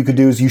thing you could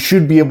do is you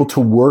should be able to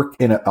work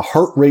in a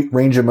heart rate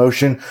range of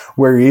motion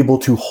where you're able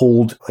to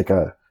hold like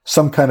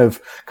some kind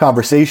of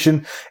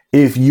conversation.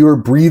 If you're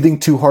breathing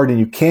too hard and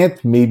you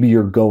can't, maybe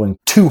you're going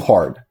too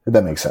hard, if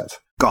that makes sense.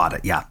 Got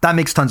it. Yeah, that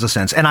makes tons of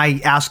sense. And I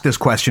ask this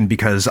question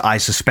because I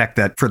suspect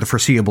that for the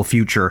foreseeable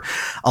future,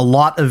 a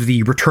lot of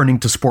the returning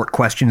to sport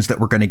questions that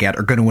we're going to get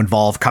are going to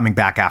involve coming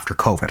back after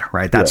COVID,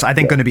 right? That's, I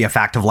think, going to be a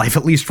fact of life,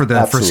 at least for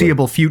the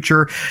foreseeable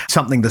future,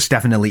 something that's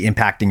definitely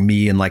impacting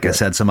me and, like I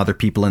said, some other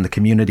people in the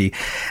community.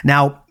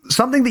 Now,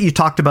 something that you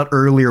talked about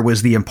earlier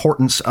was the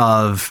importance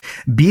of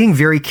being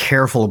very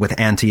careful with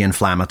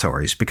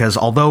anti-inflammatories, because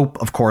although,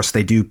 of course,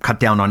 they do cut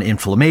down on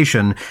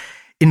inflammation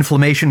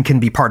can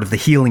be part of the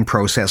healing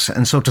process.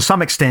 And so to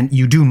some extent,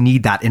 you do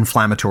need that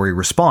inflammatory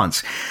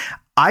response.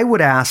 I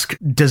would ask,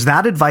 does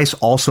that advice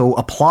also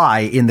apply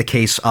in the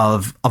case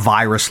of a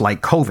virus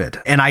like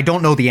COVID? And I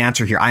don't know the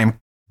answer here. I am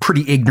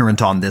pretty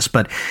ignorant on this,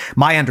 but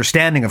my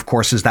understanding, of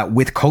course, is that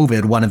with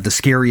COVID, one of the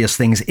scariest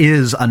things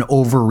is an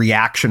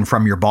overreaction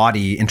from your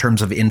body in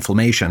terms of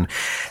inflammation.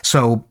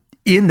 So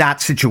in that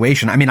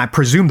situation, I mean, I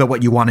presume that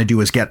what you want to do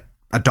is get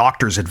a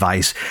doctor's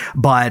advice,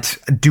 but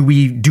do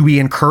we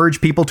encourage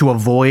people to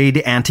avoid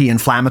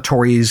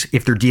anti-inflammatories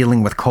if they're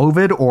dealing with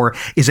COVID, or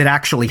is it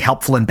actually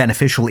helpful and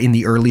beneficial in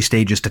the early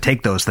stages to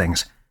take those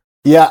things?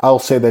 Yeah, I'll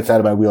say that's out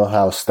of my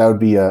wheelhouse. That would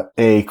be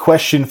a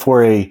question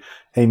for a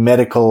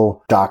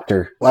medical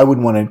doctor. I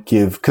wouldn't want to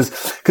give,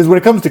 because when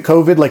it comes to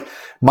COVID, like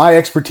my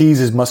expertise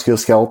is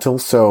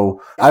musculoskeletal.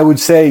 So I would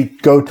say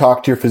go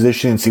talk to your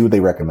physician and see what they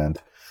recommend.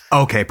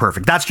 Okay,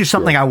 perfect. That's just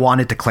something I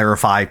wanted to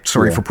clarify.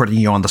 Sorry for putting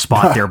you on the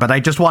spot there, but I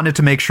just wanted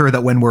to make sure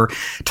that when we're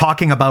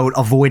talking about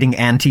avoiding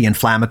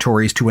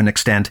anti-inflammatories to an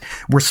extent,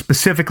 we're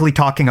specifically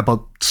talking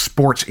about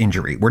sports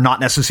injury. We're not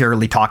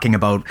necessarily talking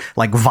about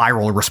like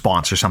viral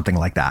response or something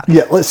like that.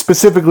 Yeah,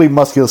 specifically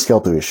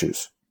musculoskeletal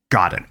issues.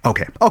 Got it.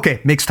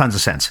 Okay. Makes tons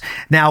of sense.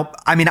 Now,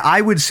 I mean,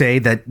 I would say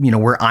that,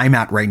 where I'm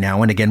at right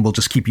now, and again, we'll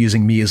just keep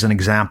using me as an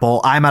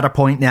example. I'm at a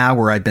point now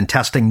where I've been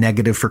testing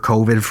negative for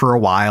COVID for a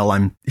while.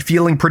 I'm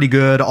feeling pretty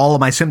good. All of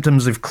my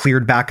symptoms have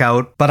cleared back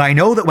out. But I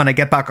know that when I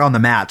get back on the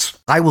mats,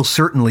 I will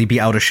certainly be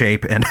out of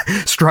shape and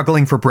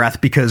struggling for breath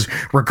because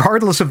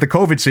regardless of the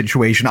COVID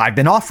situation, I've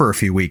been off for a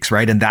few weeks,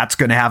 right? And that's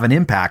going to have an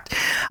impact.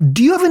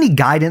 Do you have any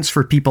guidance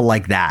for people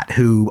like that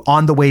who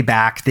on the way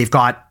back, they've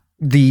got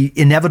the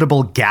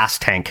inevitable gas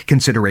tank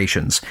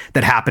considerations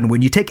that happen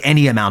when you take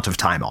any amount of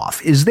time off?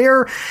 Is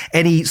there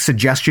any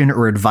suggestion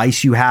or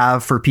advice you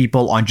have for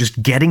people on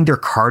just getting their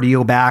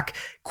cardio back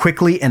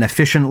quickly and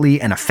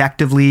efficiently and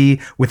effectively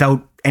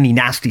without any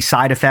nasty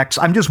side effects?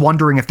 I'm just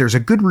wondering if there's a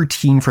good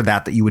routine for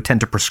that you would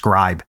tend to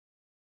prescribe.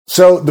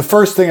 So the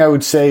first thing I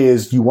would say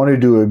is you want to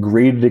do a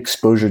graded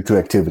exposure to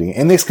activity.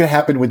 And this can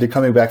happen when they're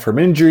coming back from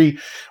injury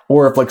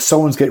or if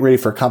someone's getting ready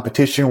for a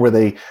competition where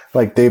they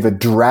have a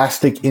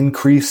drastic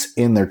increase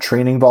in their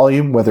training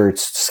volume, whether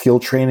it's skill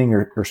training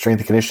or strength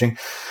and conditioning.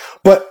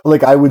 But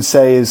I would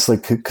say is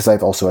because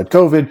I've also had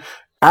COVID.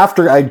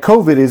 After I had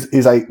COVID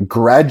is I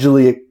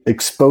gradually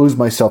exposed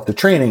myself to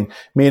training,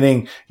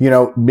 meaning,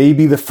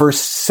 maybe the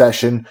first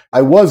session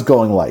I was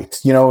going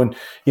light, and,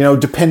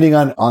 depending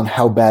on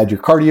how bad your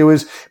cardio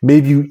is,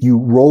 maybe you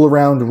roll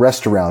around,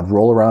 rest around.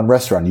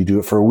 You do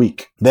it for a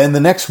week. Then the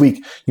next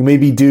week, you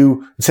maybe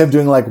instead of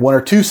doing 1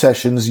 or 2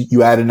 sessions,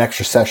 you add an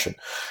extra session.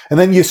 And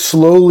then you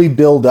slowly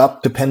build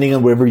up depending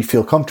on whatever you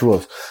feel comfortable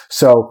with.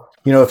 So,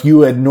 if you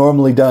had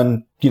normally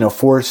done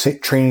 4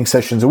 training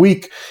sessions a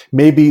week,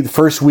 maybe the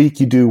first week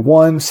you do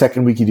 1,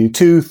 second week you do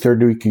 2,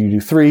 third week you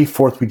do 3,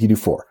 fourth week you do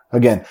 4.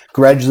 Again,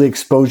 gradually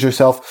expose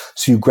yourself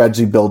so you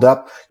gradually build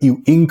up.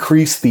 You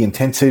increase the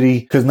intensity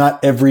because not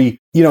every,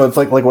 it's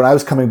like when I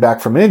was coming back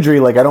from an injury,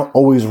 I don't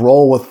always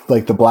roll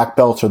with the black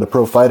belts or the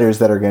pro fighters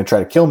that are going to try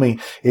to kill me.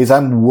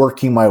 I'm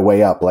working my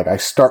way up. I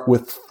start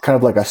with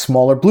kind of a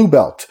smaller blue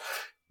belt.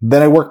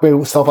 Then I work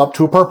myself up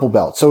to a purple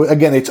belt. So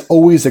again, it's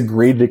always a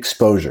graded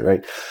exposure,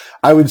 right?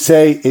 I would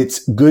say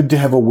it's good to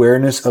have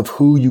awareness of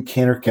who you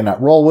can or cannot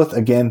roll with.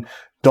 Again,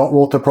 don't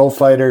roll with a pro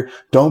fighter.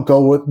 Don't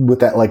go with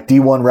that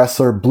D1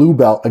 wrestler blue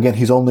belt. Again,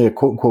 he's only a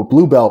quote unquote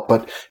blue belt,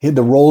 but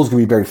the roll is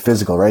going to be very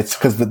physical, right? It's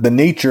because the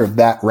nature of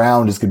that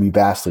round is going to be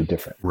vastly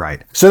different.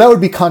 Right. So that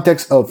would be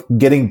context of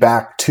getting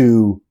back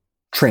to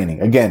training.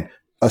 Again,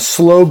 a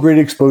slow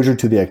graded exposure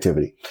to the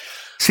activity.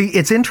 See,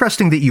 it's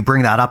interesting that you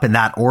bring that up in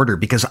that order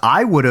because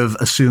I would have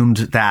assumed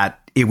that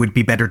it would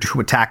be better to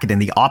attack it in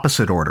the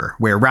opposite order,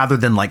 where rather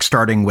than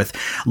starting with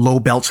low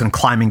belts and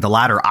climbing the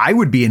ladder, I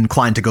would be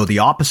inclined to go the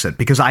opposite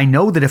because I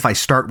know that if I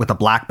start with a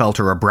black belt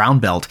or a brown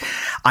belt,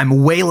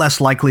 I'm way less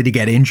likely to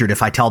get injured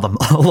if I tell them,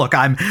 look,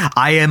 I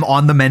am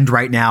on the mend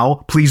right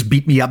now. Please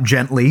beat me up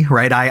gently,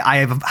 right?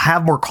 I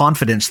have more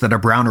confidence that a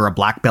brown or a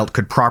black belt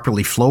could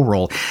properly flow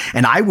roll.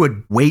 And I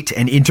would wait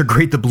and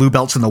integrate the blue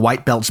belts and the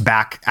white belts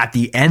back at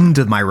the end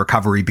of my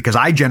recovery because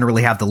I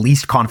generally have the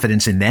least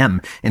confidence in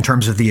them in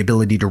terms of the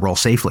ability to roll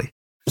safely.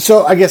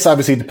 So I guess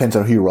obviously it depends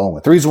on who you're rolling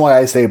with. The reason why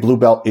I say a blue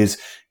belt is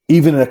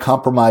even in a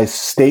compromised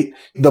state,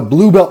 the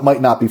blue belt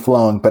might not be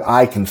flowing, but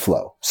I can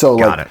flow. So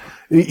Got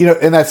it.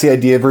 And that's the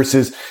idea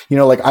versus,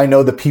 I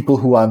know the people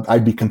who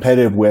I'd be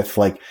competitive with,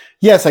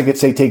 yes, I could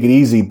say take it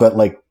easy, but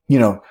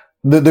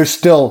there's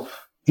still,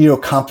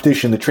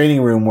 competition in the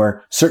training room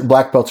where certain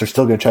black belts are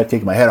still going to try to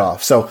take my head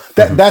off. So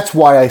that's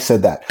why I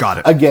said that. Got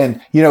it.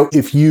 Again,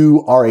 if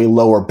you are a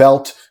lower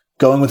belt,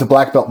 going with a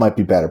black belt might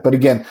be better. But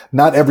again,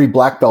 not every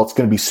black belt's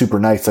going to be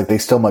super nice. They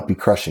still might be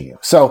crushing you.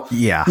 So,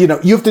 yeah,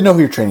 you have to know who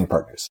your training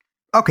partner is.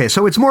 Okay,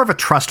 so it's more of a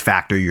trust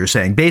factor, you're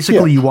saying.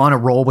 Basically, You want to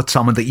roll with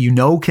someone that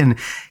can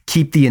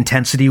keep the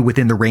intensity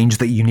within the range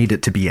that you need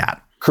it to be at.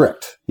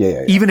 Correct.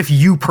 Yeah. Even if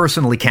you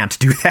personally can't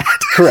do that.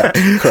 Correct.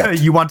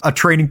 You want a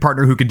training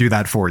partner who can do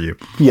that for you.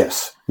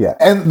 Yes. Yeah.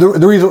 And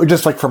the reason,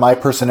 just for my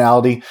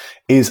personality,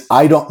 is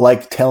I don't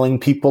like telling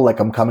people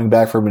I'm coming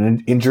back from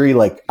an injury.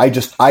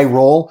 I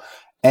roll.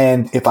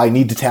 And if I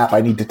need to tap, I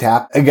need to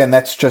tap. Again,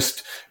 that's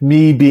just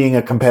me being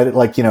a competitive,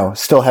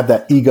 still have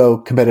that ego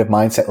competitive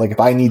mindset. If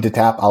I need to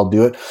tap, I'll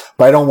do it.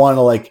 But I don't want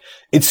to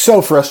it's so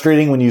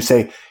frustrating when you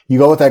say, you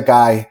go with that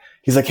guy.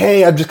 He's like,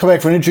 hey, I'm just coming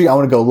back from an injury. I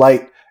want to go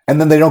light.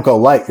 And then they don't go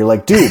light. You're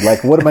like, dude,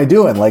 what am I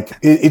doing?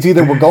 It's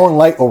either we're going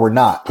light or we're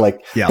not.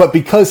 Yeah. But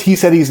because he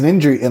said he's an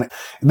injury, and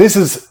this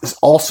is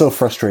also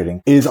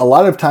frustrating, is a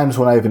lot of times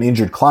when I have an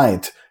injured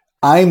client,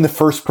 I'm the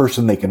first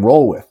person they can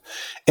roll with.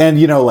 And,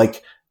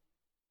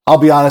 I'll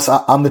be honest,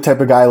 I'm the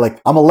type of guy,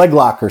 I'm a leg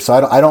locker, so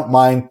I don't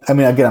mind. I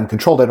mean, again, I'm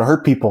controlled. I don't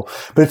hurt people,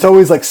 but it's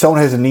always someone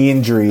has a knee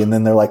injury and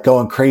then they're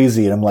going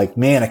crazy. And I'm like,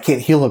 man, I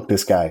can't heel hook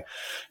this guy.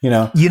 You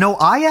know,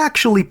 I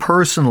actually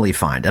personally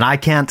find, and I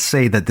can't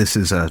say that this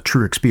is a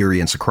true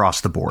experience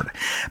across the board,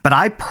 but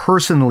I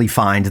personally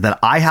find that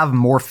I have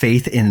more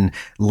faith in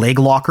leg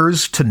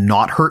lockers to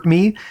not hurt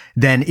me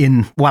than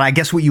in what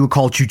you would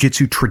call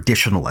jiu-jitsu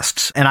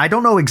traditionalists. And I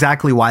don't know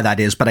exactly why that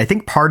is, but I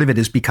think part of it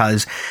is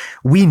because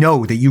we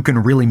know that you can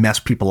really mess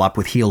people up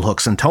with heel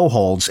hooks and toe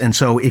holds. And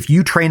so if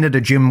you train at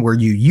a gym where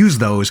you use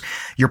those,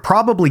 you're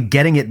probably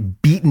getting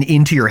it beaten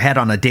into your head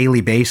on a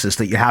daily basis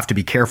that you have to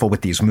be careful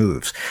with these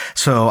moves.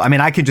 So, I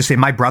mean, I could just say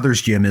my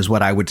brother's gym is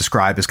what I would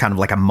describe as kind of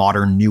like a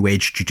modern new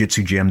age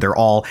jiu-jitsu gym. They're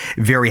all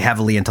very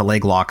heavily into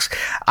leg locks.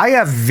 I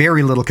have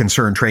very little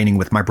concern training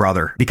with my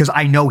brother because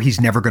I know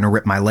he's never going to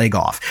rip my leg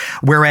off.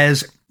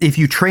 Whereas if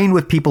you train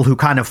with people who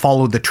kind of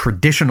follow the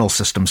traditional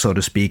system, so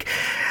to speak,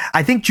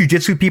 I think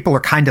jiu-jitsu people are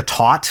kind of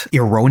taught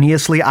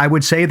erroneously, I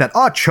would say, that,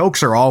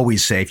 chokes are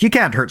always safe. You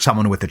can't hurt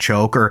someone with a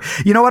choke, or,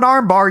 an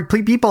arm bar,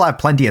 people have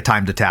plenty of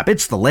time to tap.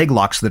 It's the leg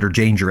locks that are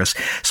dangerous.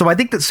 So I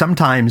think that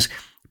sometimes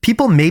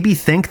people maybe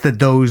think that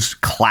those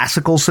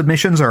classical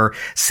submissions are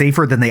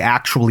safer than they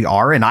actually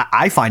are. And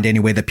I find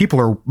anyway that people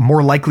are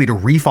more likely to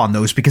reef on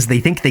those because they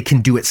think they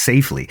can do it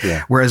safely.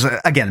 Yeah. Whereas,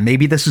 again,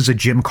 maybe this is a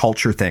gym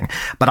culture thing.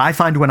 But I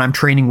find when I'm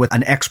training with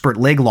an expert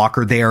leg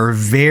locker, they are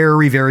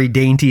very, very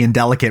dainty and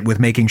delicate with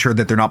making sure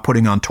that they're not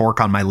putting on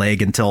torque on my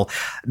leg until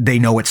they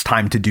know it's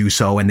time to do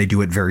so, and they do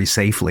it very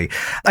safely.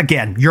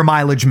 Again, your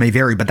mileage may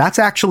vary, but that's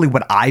actually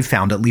what I've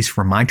found, at least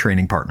from my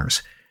training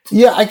partners.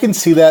 Yeah, I can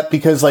see that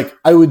because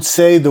I would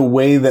say the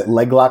way that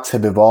leg locks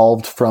have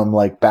evolved from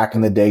back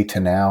in the day to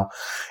now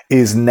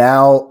is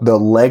now the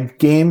leg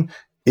game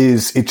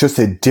it's just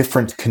a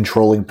different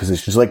controlling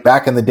position. So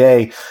back in the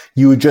day,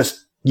 you would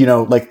just,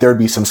 there'd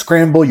be some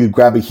scramble, you'd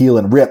grab a heel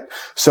and rip.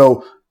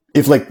 So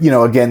if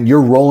again,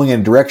 you're rolling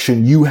in a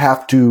direction, you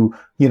have to,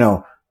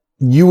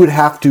 you would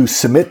have to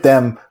submit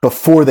them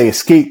before they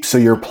escape, so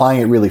you're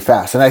applying it really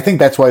fast. And I think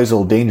that's why it's a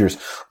little dangerous.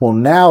 Well,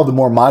 now the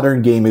more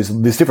modern game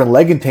is this different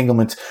leg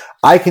entanglements.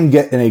 I can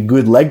get in a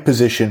good leg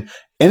position,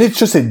 and it's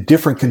just a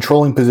different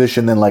controlling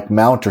position than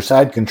mount or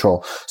side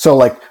control. So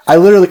I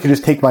literally could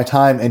just take my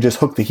time and just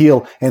hook the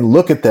heel and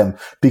look at them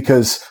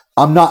because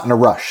I'm not in a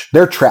rush.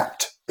 They're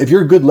trapped. If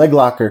you're a good leg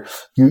locker,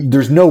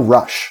 there's no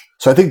rush.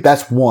 So I think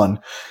that's one.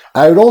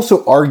 I would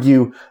also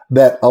argue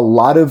that a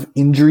lot of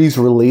injuries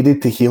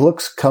related to heel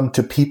hooks come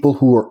to people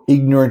who are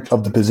ignorant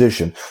of the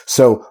position.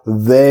 So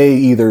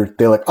they're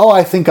like,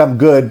 I think I'm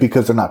good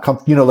because they're not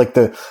comfortable.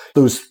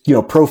 Those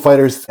pro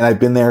fighters, and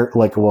I've been there,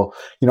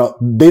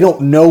 they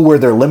don't know where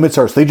their limits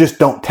are. So they just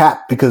don't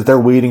tap because they're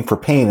waiting for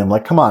pain. I'm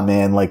like, come on,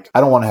 man. I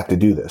don't want to have to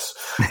do this.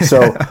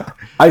 So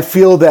I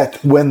feel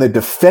that when the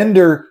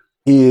defender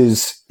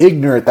is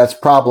ignorant, that's a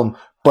problem.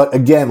 But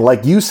again,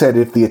 like you said,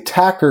 if the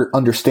attacker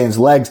understands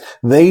legs,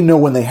 they know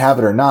when they have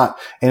it or not.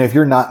 And if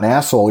you're not an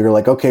asshole, you're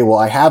like, okay, well,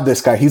 I have this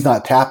guy. He's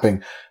not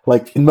tapping.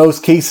 In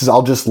most cases,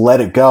 I'll just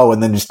let it go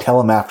and then just tell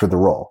him after the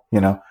roll,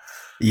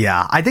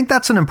 Yeah, I think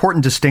that's an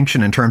important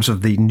distinction in terms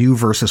of the new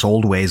versus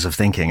old ways of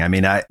thinking. I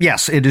mean,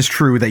 yes, it is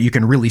true that you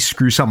can really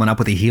screw someone up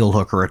with a heel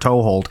hook or a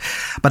toe hold,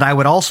 but I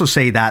would also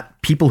say that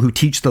people who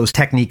teach those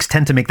techniques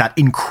tend to make that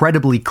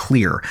incredibly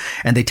clear,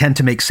 and they tend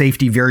to make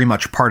safety very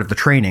much part of the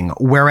training.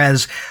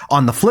 Whereas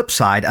on the flip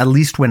side, at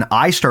least when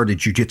I started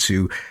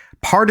jiu-jitsu,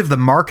 part of the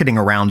marketing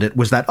around it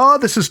was that,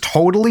 this is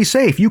totally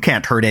safe. You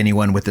can't hurt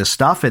anyone with this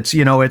stuff. It's,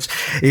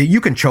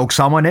 you can choke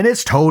someone and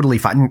it's totally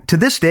fine. To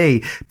this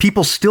day,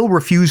 people still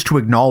refuse to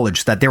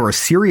acknowledge that there are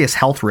serious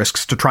health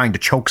risks to trying to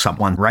choke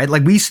someone, right?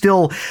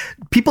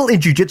 People in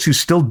jiu-jitsu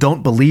still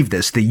don't believe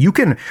this, that you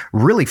can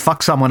really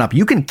fuck someone up.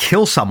 You can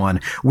kill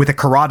someone with a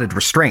carotid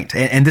restraint.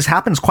 And this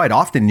happens quite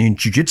often in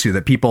jiu-jitsu,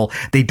 that people,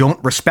 they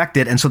don't respect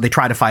it. And so they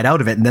try to fight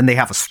out of it and then they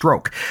have a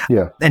stroke.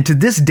 Yeah. And to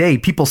this day,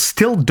 people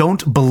still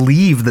don't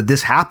believe that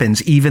this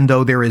happens, even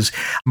though there is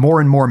more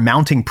and more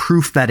mounting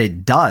proof that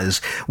it does.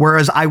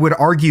 Whereas I would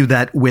argue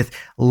that with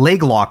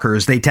leg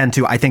lockers, they tend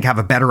to, I think, have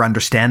a better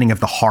understanding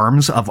of the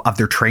harms of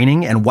their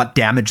training and what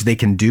damage they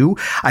can do.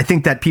 I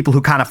think that people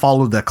who kind of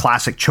follow the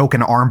classic choke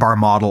and armbar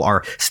model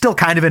are still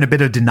kind of in a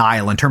bit of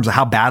denial in terms of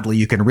how badly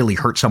you can really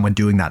hurt someone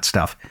doing that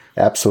stuff.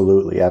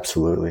 Absolutely.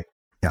 Absolutely.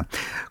 Yeah.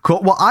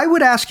 Cool. Well, I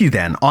would ask you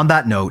then, on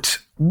that note,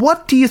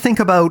 what do you think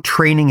about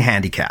training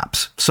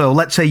handicaps? So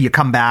let's say you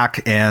come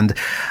back and,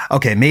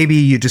 okay, maybe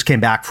you just came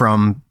back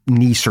from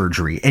knee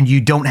surgery and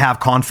you don't have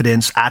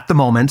confidence at the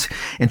moment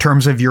in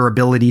terms of your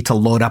ability to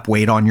load up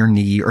weight on your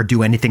knee or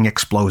do anything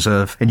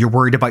explosive, and you're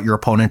worried about your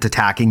opponent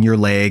attacking your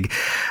leg.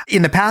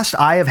 In the past,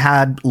 I have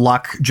had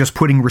luck just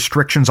putting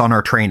restrictions on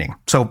our training.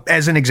 So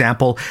as an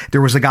example,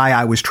 there was a guy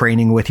I was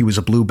training with. He was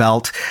a blue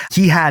belt.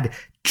 He had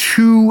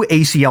 2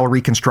 ACL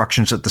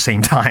reconstructions at the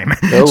same time.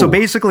 Oh. So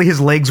basically his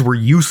legs were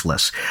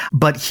useless,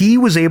 but he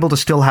was able to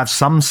still have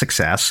some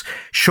success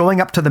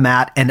showing up to the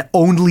mat and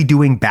only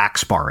doing back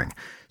sparring.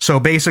 So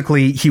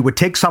basically, he would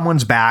take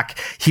someone's back,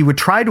 he would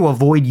try to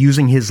avoid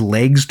using his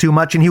legs too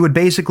much, and he would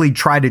basically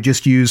try to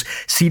just use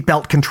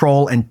seatbelt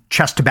control and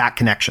chest-to-back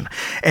connection.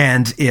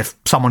 And if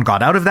someone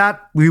got out of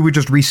that, we would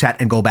just reset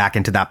and go back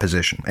into that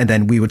position. And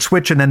then we would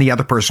switch, and then the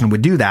other person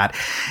would do that.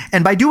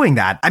 And by doing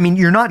that, I mean,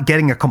 you're not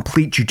getting a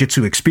complete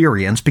jiu-jitsu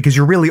experience because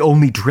you're really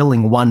only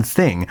drilling one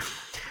thing.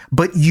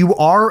 But you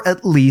are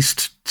at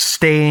least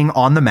staying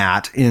on the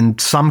mat in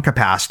some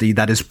capacity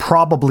that is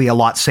probably a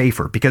lot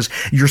safer because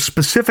you're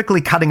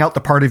specifically cutting out the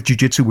part of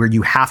jiu-jitsu where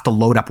you have to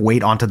load up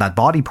weight onto that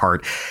body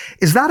part.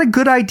 Is that a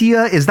good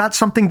idea? Is that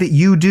something that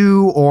you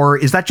do, or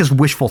is that just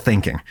wishful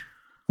thinking?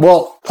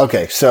 Well,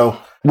 okay. So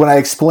when I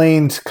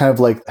explained kind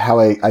of like how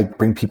I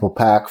bring people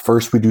back,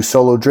 first we do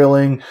solo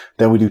drilling,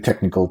 then we do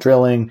technical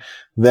drilling,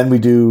 then we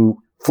do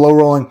flow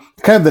rolling.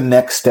 Kind of the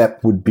next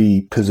step would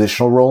be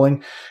positional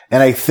rolling.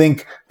 And I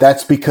think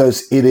that's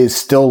because it is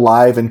still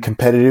live and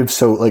competitive.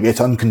 So like it's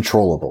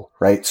uncontrollable,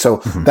 right? So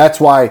that's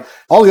why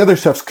all the other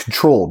stuff's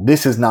controlled.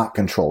 This is not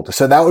controlled.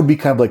 So that would be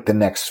kind of like the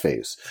next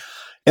phase.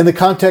 In the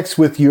context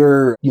with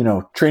your,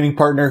 training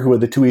partner who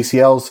had the 2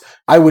 ACLs,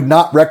 I would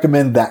not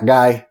recommend that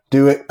guy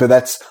do it, but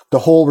that's the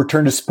whole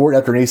return to sport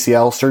after an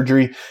ACL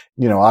surgery.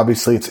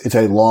 Obviously it's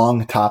a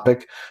long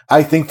topic.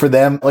 I think for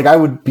them, like I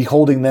would be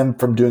holding them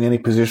from doing any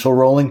positional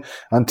rolling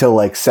until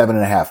like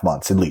 7.5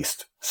 months at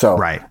least. So,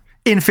 right.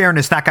 In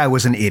fairness, that guy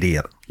was an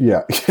idiot.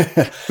 Yeah.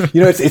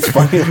 It's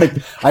funny. Like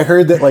I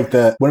heard that like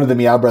one of the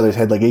Meow brothers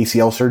had like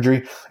ACL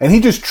surgery and he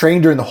just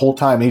trained during the whole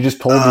time. And he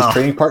just told his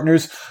training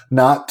partners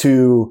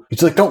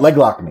he's like, don't leg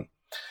lock me.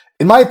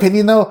 In my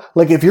opinion though,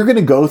 like if you're going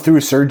to go through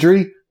a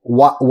surgery,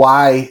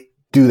 why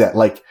do that?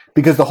 Like,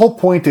 because the whole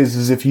point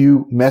is if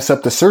you mess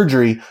up the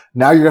surgery,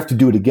 now you have to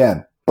do it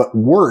again. But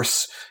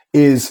worse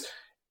is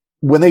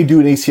when they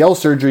do an ACL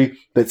surgery,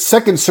 that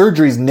second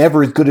surgery is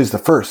never as good as the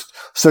first.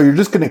 So you're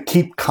just going to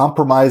keep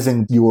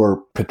compromising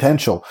your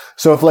potential.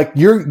 So if like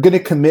you're going to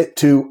commit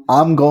to,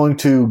 I'm going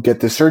to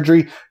get this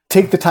surgery,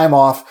 take the time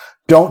off.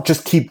 Don't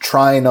just keep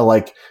trying to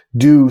like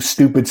do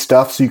stupid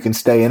stuff so you can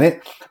stay in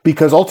it,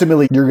 because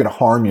ultimately you're going to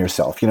harm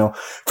yourself.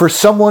 For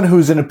someone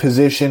who's in a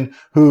position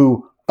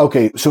who,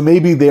 okay, so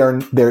maybe they're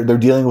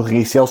dealing with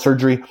ACL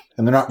surgery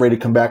and they're not ready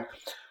to come back.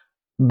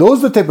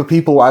 Those are the type of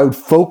people I would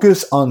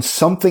focus on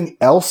something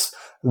else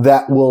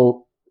that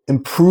will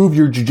improve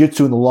your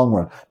jiu-jitsu in the long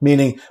run.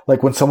 Meaning,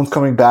 like when someone's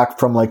coming back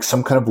from like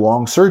some kind of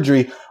long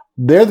surgery,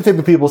 they're the type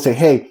of people who say,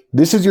 hey,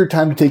 this is your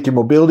time to take your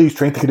mobility,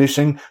 strength, and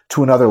conditioning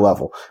to another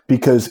level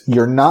because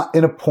you're not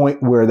in a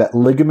point where that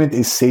ligament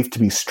is safe to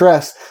be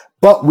stressed,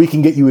 but we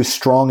can get you as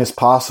strong as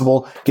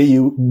possible, get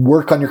you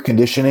work on your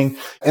conditioning.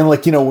 And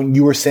like, when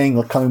you were saying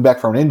like coming back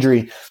from an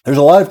injury, there's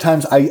a lot of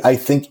times I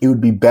think it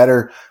would be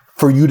better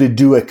for you to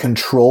do a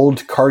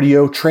controlled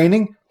cardio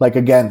training, like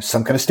again,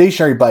 some kind of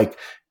stationary bike,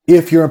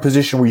 if you're in a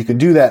position where you can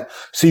do that.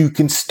 So you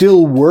can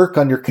still work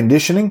on your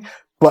conditioning,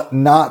 but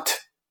not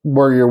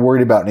where you're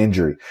worried about an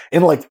injury.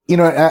 And like,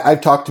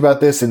 I've talked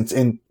about this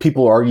and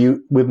people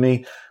argue with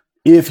me.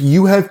 If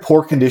you have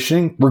poor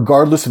conditioning,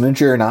 regardless of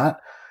injury or not,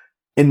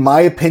 in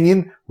my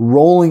opinion,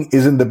 rolling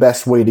isn't the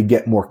best way to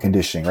get more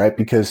conditioning, right?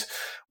 Because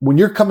when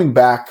you're coming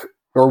back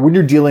or when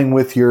you're dealing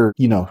with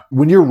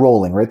when you're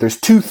rolling, right, there's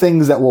two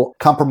things that will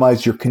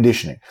compromise your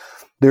conditioning.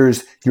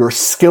 There's your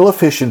skill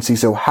efficiency.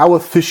 So how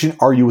efficient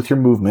are you with your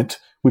movement,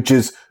 which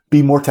is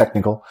be more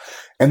technical.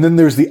 And then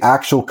there's the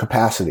actual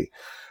capacity.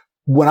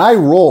 When I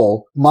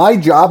roll, my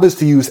job is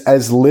to use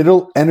as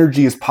little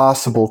energy as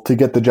possible to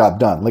get the job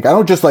done. Like I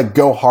don't just like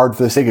go hard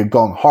for the sake of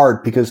going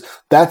hard because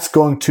that's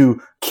going to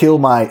kill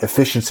my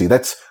efficiency.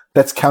 That's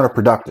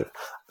counterproductive.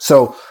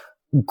 So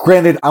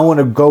granted, I want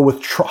to go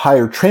with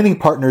higher training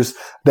partners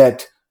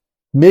that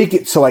make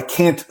it so I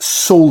can't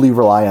solely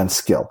rely on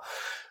skill.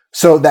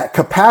 So that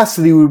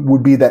capacity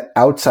would be that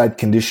outside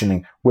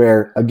conditioning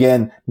where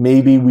again,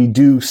 maybe we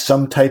do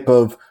some type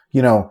of,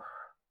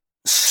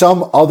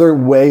 some other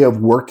way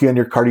of working on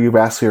your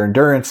cardiovascular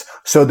endurance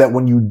so that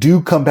when you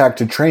do come back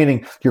to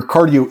training, your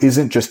cardio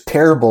isn't just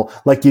terrible,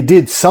 like you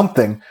did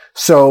something.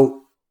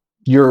 So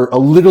you're a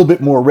little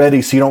bit more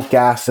ready so you don't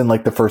gas in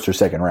like the first or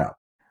second round.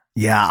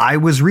 Yeah, I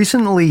was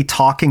recently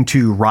talking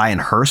to Ryan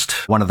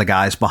Hurst, one of the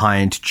guys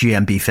behind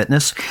GMB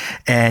Fitness,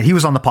 and he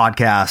was on the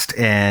podcast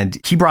and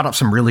he brought up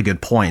some really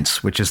good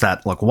points, which is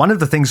that, look, one of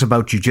the things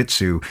about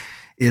jiu-jitsu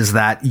is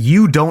that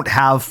you don't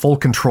have full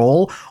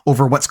control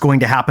over what's going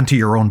to happen to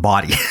your own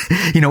body.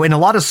 In a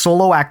lot of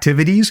solo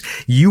activities,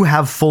 you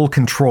have full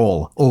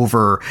control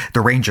over the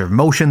range of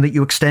motion that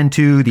you extend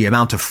to, the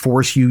amount of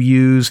force you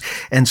use.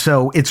 And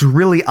so it's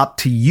really up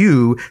to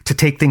you to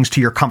take things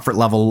to your comfort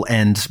level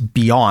and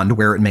beyond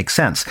where it makes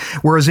sense.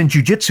 Whereas in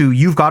jiu-jitsu,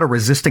 you've got a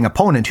resisting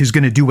opponent who's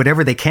going to do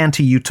whatever they can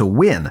to you to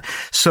win.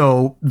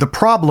 So the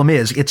problem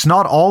is it's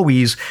not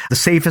always the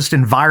safest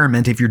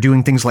environment if you're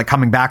doing things like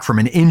coming back from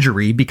an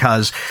injury,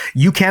 because because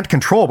you can't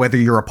control whether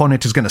your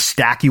opponent is going to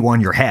stack you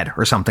on your head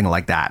or something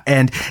like that.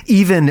 And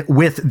even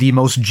with the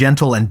most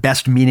gentle and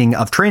best meaning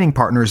of training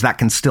partners, that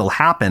can still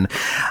happen.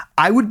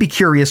 I would be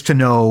curious to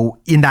know,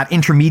 in that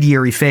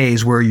intermediary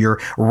phase where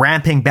you're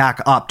ramping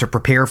back up to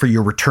prepare for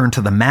your return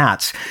to the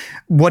mats,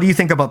 what do you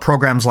think about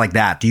programs like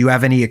that? Do you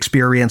have any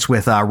experience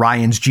with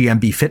Ryan's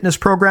GMB fitness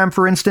program,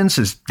 for instance?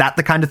 Is that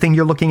the kind of thing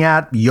you're looking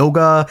at?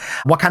 Yoga?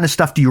 What kind of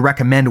stuff do you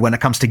recommend when it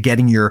comes to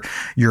getting your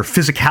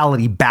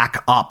physicality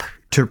back up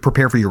to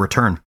prepare for your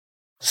return?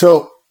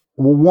 So,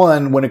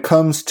 one, when it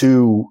comes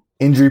to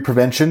injury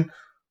prevention,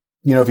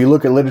 if you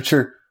look at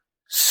literature,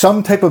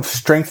 some type of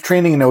strength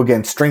training,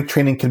 again, strength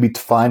training can be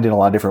defined in a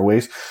lot of different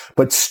ways,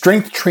 but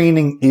strength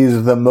training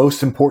is the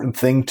most important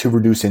thing to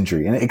reduce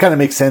injury. And it kind of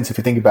makes sense if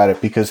you think about it,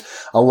 because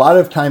a lot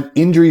of time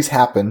injuries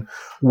happen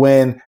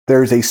when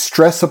there's a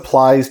stress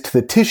applies to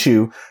the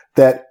tissue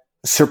that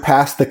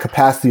surpass the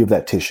capacity of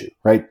that tissue,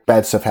 right?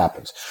 Bad stuff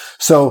happens.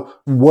 So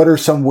what are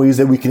some ways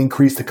that we can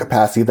increase the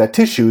capacity of that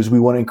tissue? Is we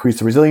want to increase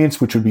the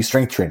resilience, which would be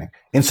strength training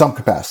in some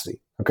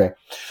capacity. Okay.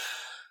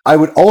 I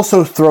would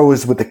also throw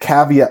is what the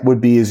caveat would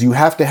be is you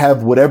have to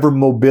have whatever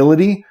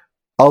mobility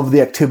of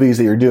the activities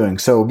that you're doing.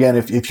 So again,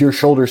 if your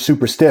shoulder is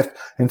super stiff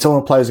and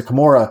someone applies a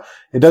Kimura,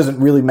 it doesn't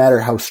really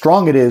matter how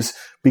strong it is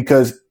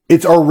because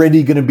it's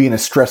already going to be in a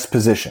stress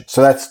position.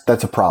 So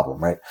that's a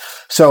problem, right?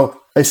 So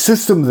a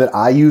system that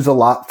I use a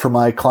lot for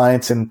my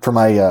clients and for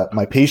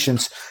my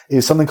patients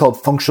is something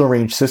called functional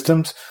range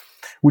systems,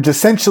 which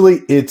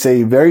essentially it's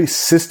a very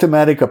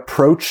systematic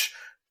approach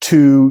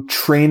to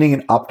training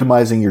and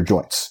optimizing your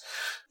joints.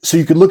 So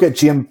you could look at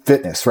GM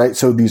Fitness, right?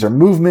 So these are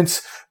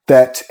movements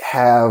their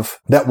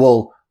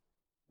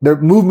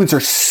movements are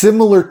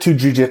similar to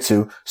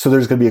jiu-jitsu. So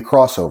there's going to be a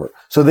crossover.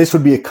 So this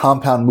would be a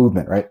compound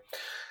movement, right?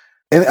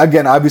 And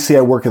again, obviously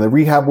I work in the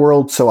rehab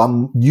world, so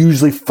I'm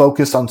usually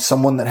focused on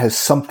someone that has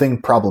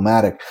something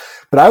problematic.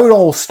 But I would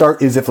always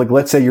start is if, like,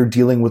 let's say you're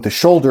dealing with the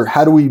shoulder,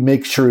 how do we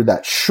make sure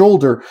that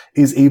shoulder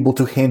is able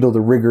to handle the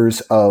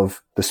rigors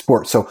of the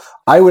sport? So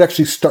I would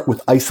actually start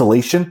with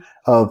isolation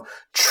of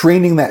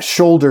training that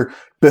shoulder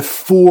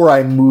before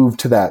I move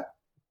to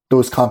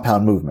those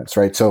compound movements,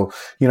 right? So,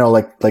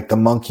 like the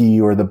monkey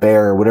or the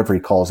bear or whatever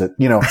he calls it,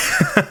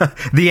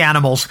 the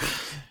animals.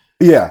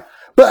 Yeah.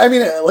 But I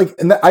mean,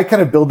 and I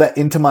kind of build that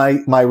into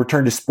my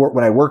return to sport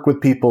when I work with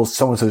people.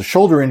 Someone says a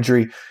shoulder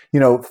injury,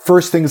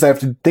 first things I have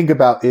to think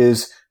about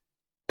is,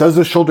 does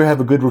the shoulder have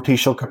a good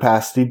rotational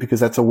capacity? Because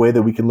that's a way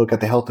that we can look at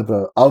the health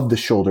of the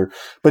shoulder.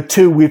 But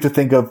two, we have to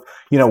think of,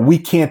 we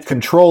can't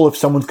control if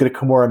someone's going to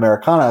Kimura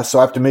Americana. So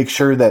I have to make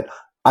sure that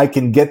I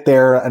can get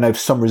there and I have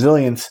some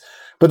resilience.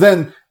 But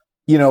then,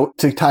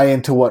 to tie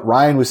into what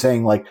Ryan was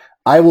saying, like,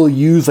 I will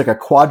use like a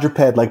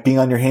quadruped, like being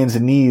on your hands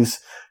and knees,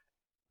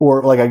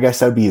 or like, I guess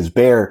that would be his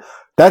bear.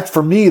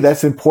 For me,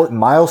 that's an important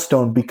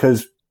milestone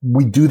because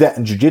we do that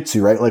in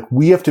jiu-jitsu, right? Like,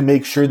 we have to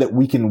make sure that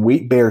we can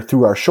weight bear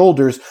through our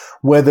shoulders,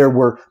 whether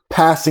we're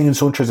passing and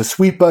someone tries to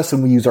sweep us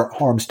and we use our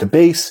arms to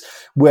base,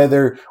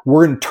 whether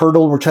we're in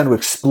turtle and we're trying to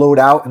explode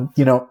out, and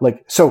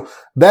so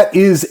that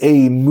is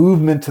a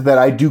movement that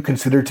I do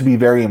consider to be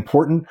very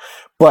important.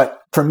 But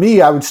for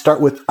me, I would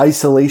start with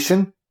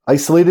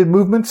isolated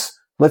movements.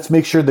 Let's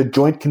make sure the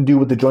joint can do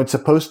what the joint's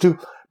supposed to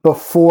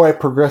before I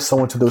progress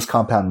someone to those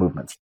compound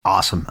movements.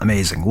 Awesome.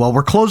 Amazing. Well,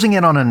 we're closing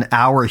in on an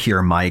hour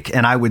here, Mike.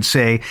 And I would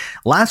say,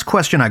 last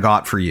question I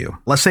got for you.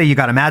 Let's say you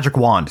got a magic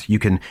wand. You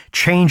can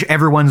change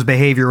everyone's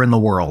behavior in the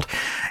world.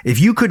 If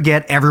you could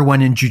get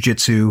everyone in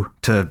jiu-jitsu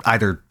to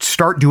either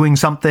start doing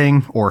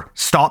something or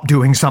stop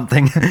doing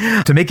something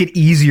to make it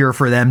easier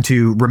for them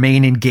to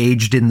remain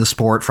engaged in the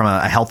sport from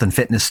a health and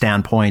fitness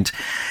standpoint,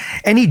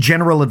 any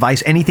general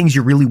advice, any things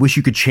you really wish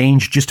you could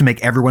change just to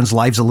make everyone's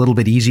lives a little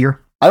bit easier?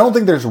 I don't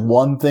think there's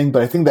one thing,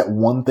 but I think that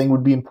one thing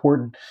would be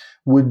important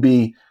would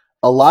be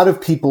a lot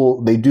of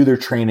people, they do their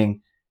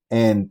training,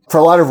 and for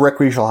a lot of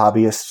recreational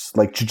hobbyists,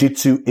 like,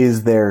 jiu-jitsu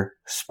is their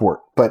sport,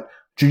 but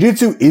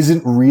jiu-jitsu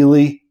isn't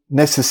really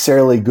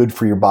necessarily good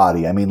for your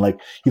body. I mean, like,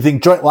 you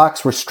think joint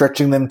locks, we're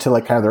stretching them to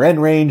like kind of their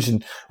end range,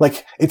 and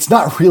like, it's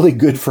not really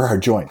good for our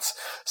joints.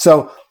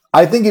 So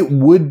I think it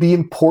would be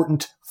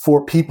important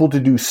for people to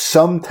do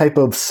some type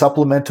of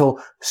supplemental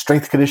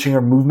strength conditioning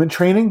or movement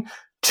training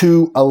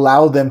to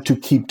allow them to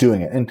keep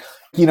doing it. And,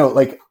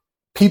 like,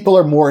 people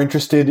are more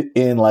interested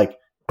in like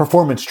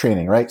performance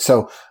training, right?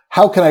 So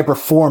how can I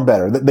perform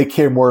better? They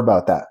care more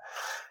about that.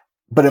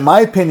 But in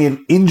my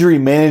opinion, injury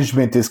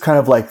management is kind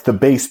of like the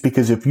base,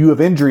 because if you have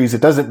injuries,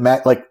 it doesn't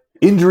matter. Like,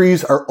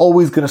 injuries are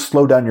always going to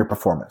slow down your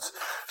performance.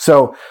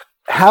 So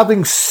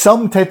having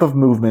some type of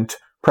movement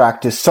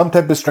practice, some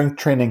type of strength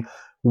training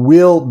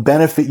will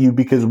benefit you,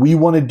 because we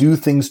want to do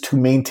things to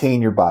maintain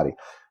your body.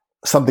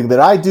 Something that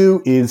I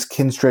do is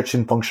Kinstretch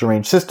and functional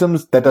range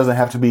systems. That doesn't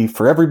have to be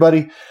for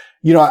everybody.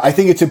 I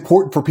think it's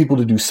important for people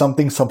to do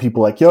something. Some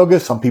people like yoga.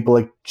 Some people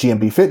like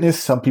GMB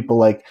fitness. Some people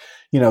like,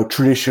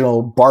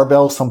 traditional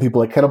barbells. Some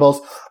people like kettlebells.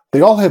 They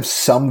all have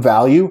some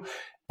value,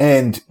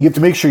 and you have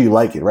to make sure you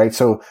like it, right?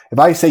 So if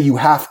I say you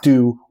have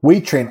to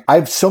weight train, I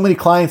have so many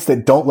clients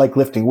that don't like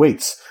lifting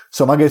weights.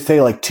 So am I going to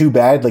say like too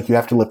bad, like you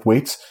have to lift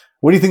weights?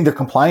 What do you think their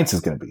compliance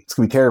is going to be? It's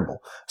going to be terrible.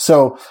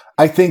 So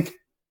I think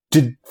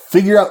to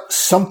figure out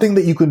something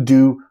that you can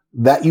do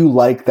that you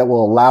like that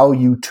will allow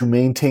you to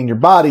maintain your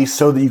body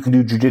so that you can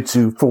do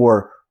jiu-jitsu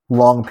for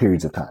long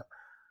periods of time.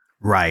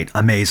 Right.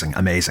 Amazing.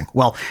 Amazing.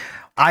 Well,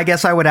 I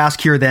guess I would ask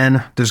here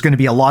then, there's going to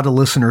be a lot of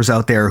listeners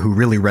out there who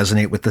really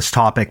resonate with this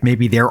topic.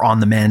 Maybe they're on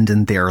the mend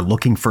and they're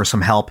looking for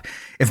some help.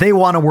 If they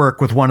want to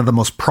work with one of the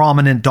most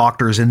prominent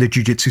doctors in the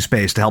jiu-jitsu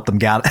space to help them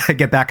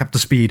get back up to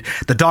speed,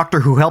 the doctor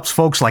who helps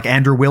folks like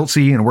Andrew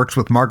Wiltsey and works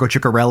with Margo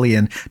Ciccarelli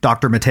and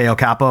Dr. Matteo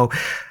Capo,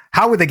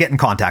 how would they get in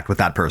contact with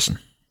that person?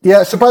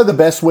 Yeah, so probably the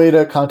best way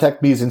to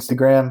contact me is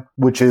Instagram,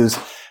 which is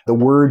the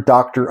word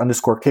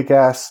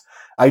Dr._Kickass.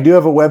 I do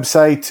have a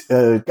website.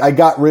 I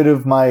got rid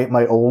of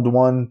my old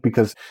one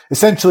because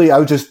essentially I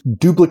was just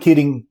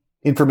duplicating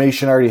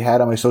information I already had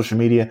on my social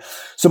media.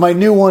 So my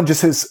new one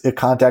just has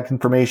contact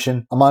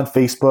information. I'm on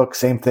Facebook,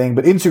 same thing,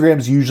 but Instagram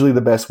is usually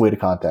the best way to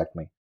contact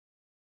me.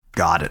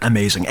 Got it.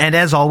 Amazing. And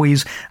as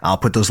always, I'll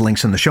put those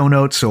links in the show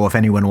notes. So if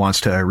anyone wants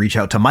to reach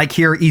out to Mike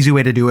here, easy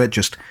way to do it.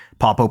 Just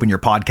pop open your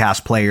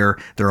podcast player.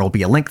 There will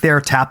be a link there.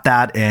 Tap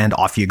that and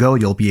off you go.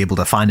 You'll be able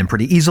to find him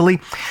pretty easily.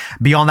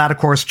 Beyond that, of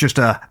course, just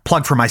a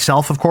plug for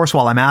myself, of course,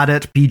 while I'm at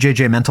it,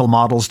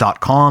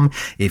 bjjmentalmodels.com.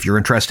 If you're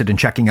interested in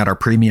checking out our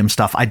premium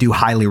stuff, I do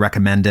highly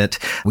recommend it.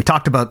 We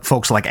talked about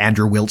folks like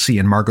Andrew Wiltsey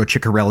and Margo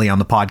Ciccarelli on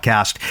the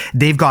podcast.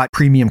 They've got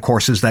premium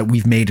courses that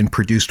we've made and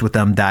produced with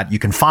them that you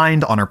can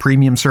find on our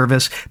premium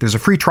service. There's a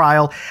free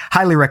trial.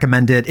 Highly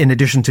recommend it. In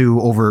addition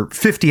to over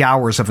 50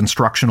 hours of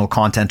instructional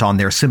content on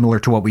there, similar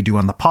to what we do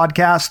on the podcast,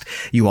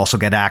 you also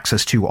get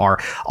access to our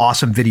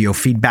awesome video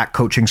feedback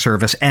coaching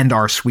service and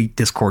our sweet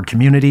Discord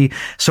community.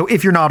 So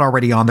if you're not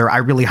already on there, I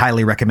really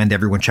highly recommend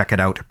everyone check it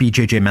out.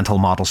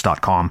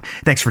 bjjmentalmodels.com.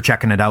 Thanks for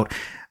checking it out.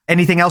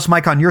 Anything else,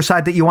 Mike, on your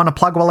side that you want to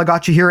plug while I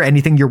got you here?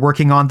 Anything you're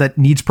working on that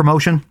needs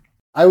promotion?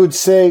 I would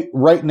say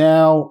right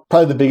now,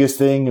 probably the biggest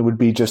thing, it would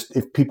be just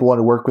if people want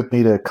to work with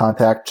me to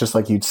contact, just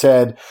like you'd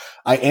said.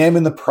 I am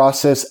in the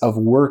process of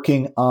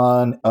working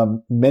on a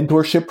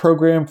mentorship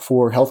program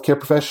for healthcare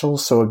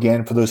professionals. So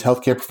again, for those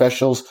healthcare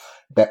professionals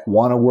that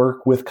want to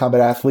work with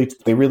combat athletes,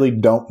 they really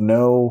don't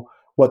know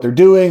what they're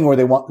doing or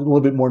they want a little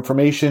bit more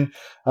information.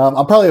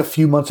 I'm probably a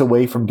few months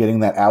away from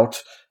getting that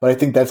out, but I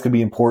think that's going to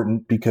be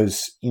important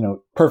because,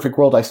 perfect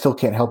world, I still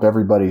can't help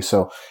everybody.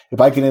 So if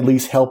I can at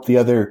least help the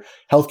other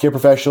healthcare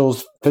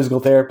professionals,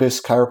 physical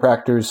therapists,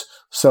 chiropractors,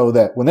 so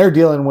that when they're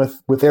dealing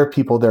with their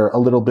people, they have a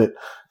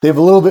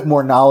little bit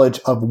more knowledge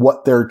of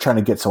what they're trying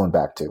to get someone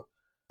back to.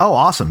 Oh,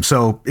 awesome.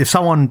 So if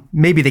someone,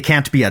 maybe they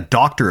can't be a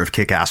doctor of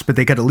kick-ass, but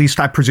they could at least,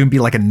 I presume, be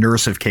like a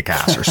nurse of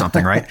kick-ass or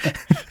something, right?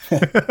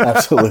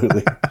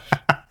 Absolutely.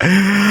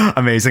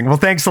 Amazing. Well,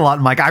 thanks a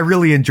lot, Mike. I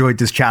really enjoyed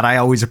this chat. I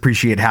always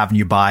appreciate having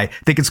you by. I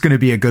think it's going to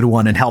be a good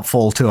one and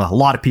helpful to a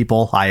lot of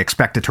people. I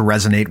expect it to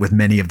resonate with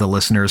many of the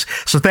listeners.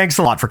 So thanks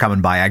a lot for coming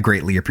by. I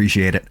greatly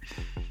appreciate it.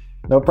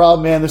 No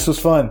problem, man. This was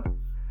fun.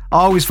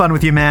 Always fun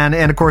with you, man.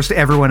 And of course, to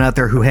everyone out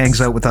there who hangs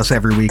out with us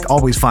every week,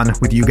 always fun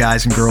with you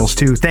guys and girls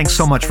too. Thanks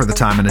so much for the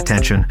time and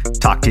attention.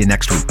 Talk to you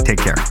next week. Take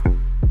care.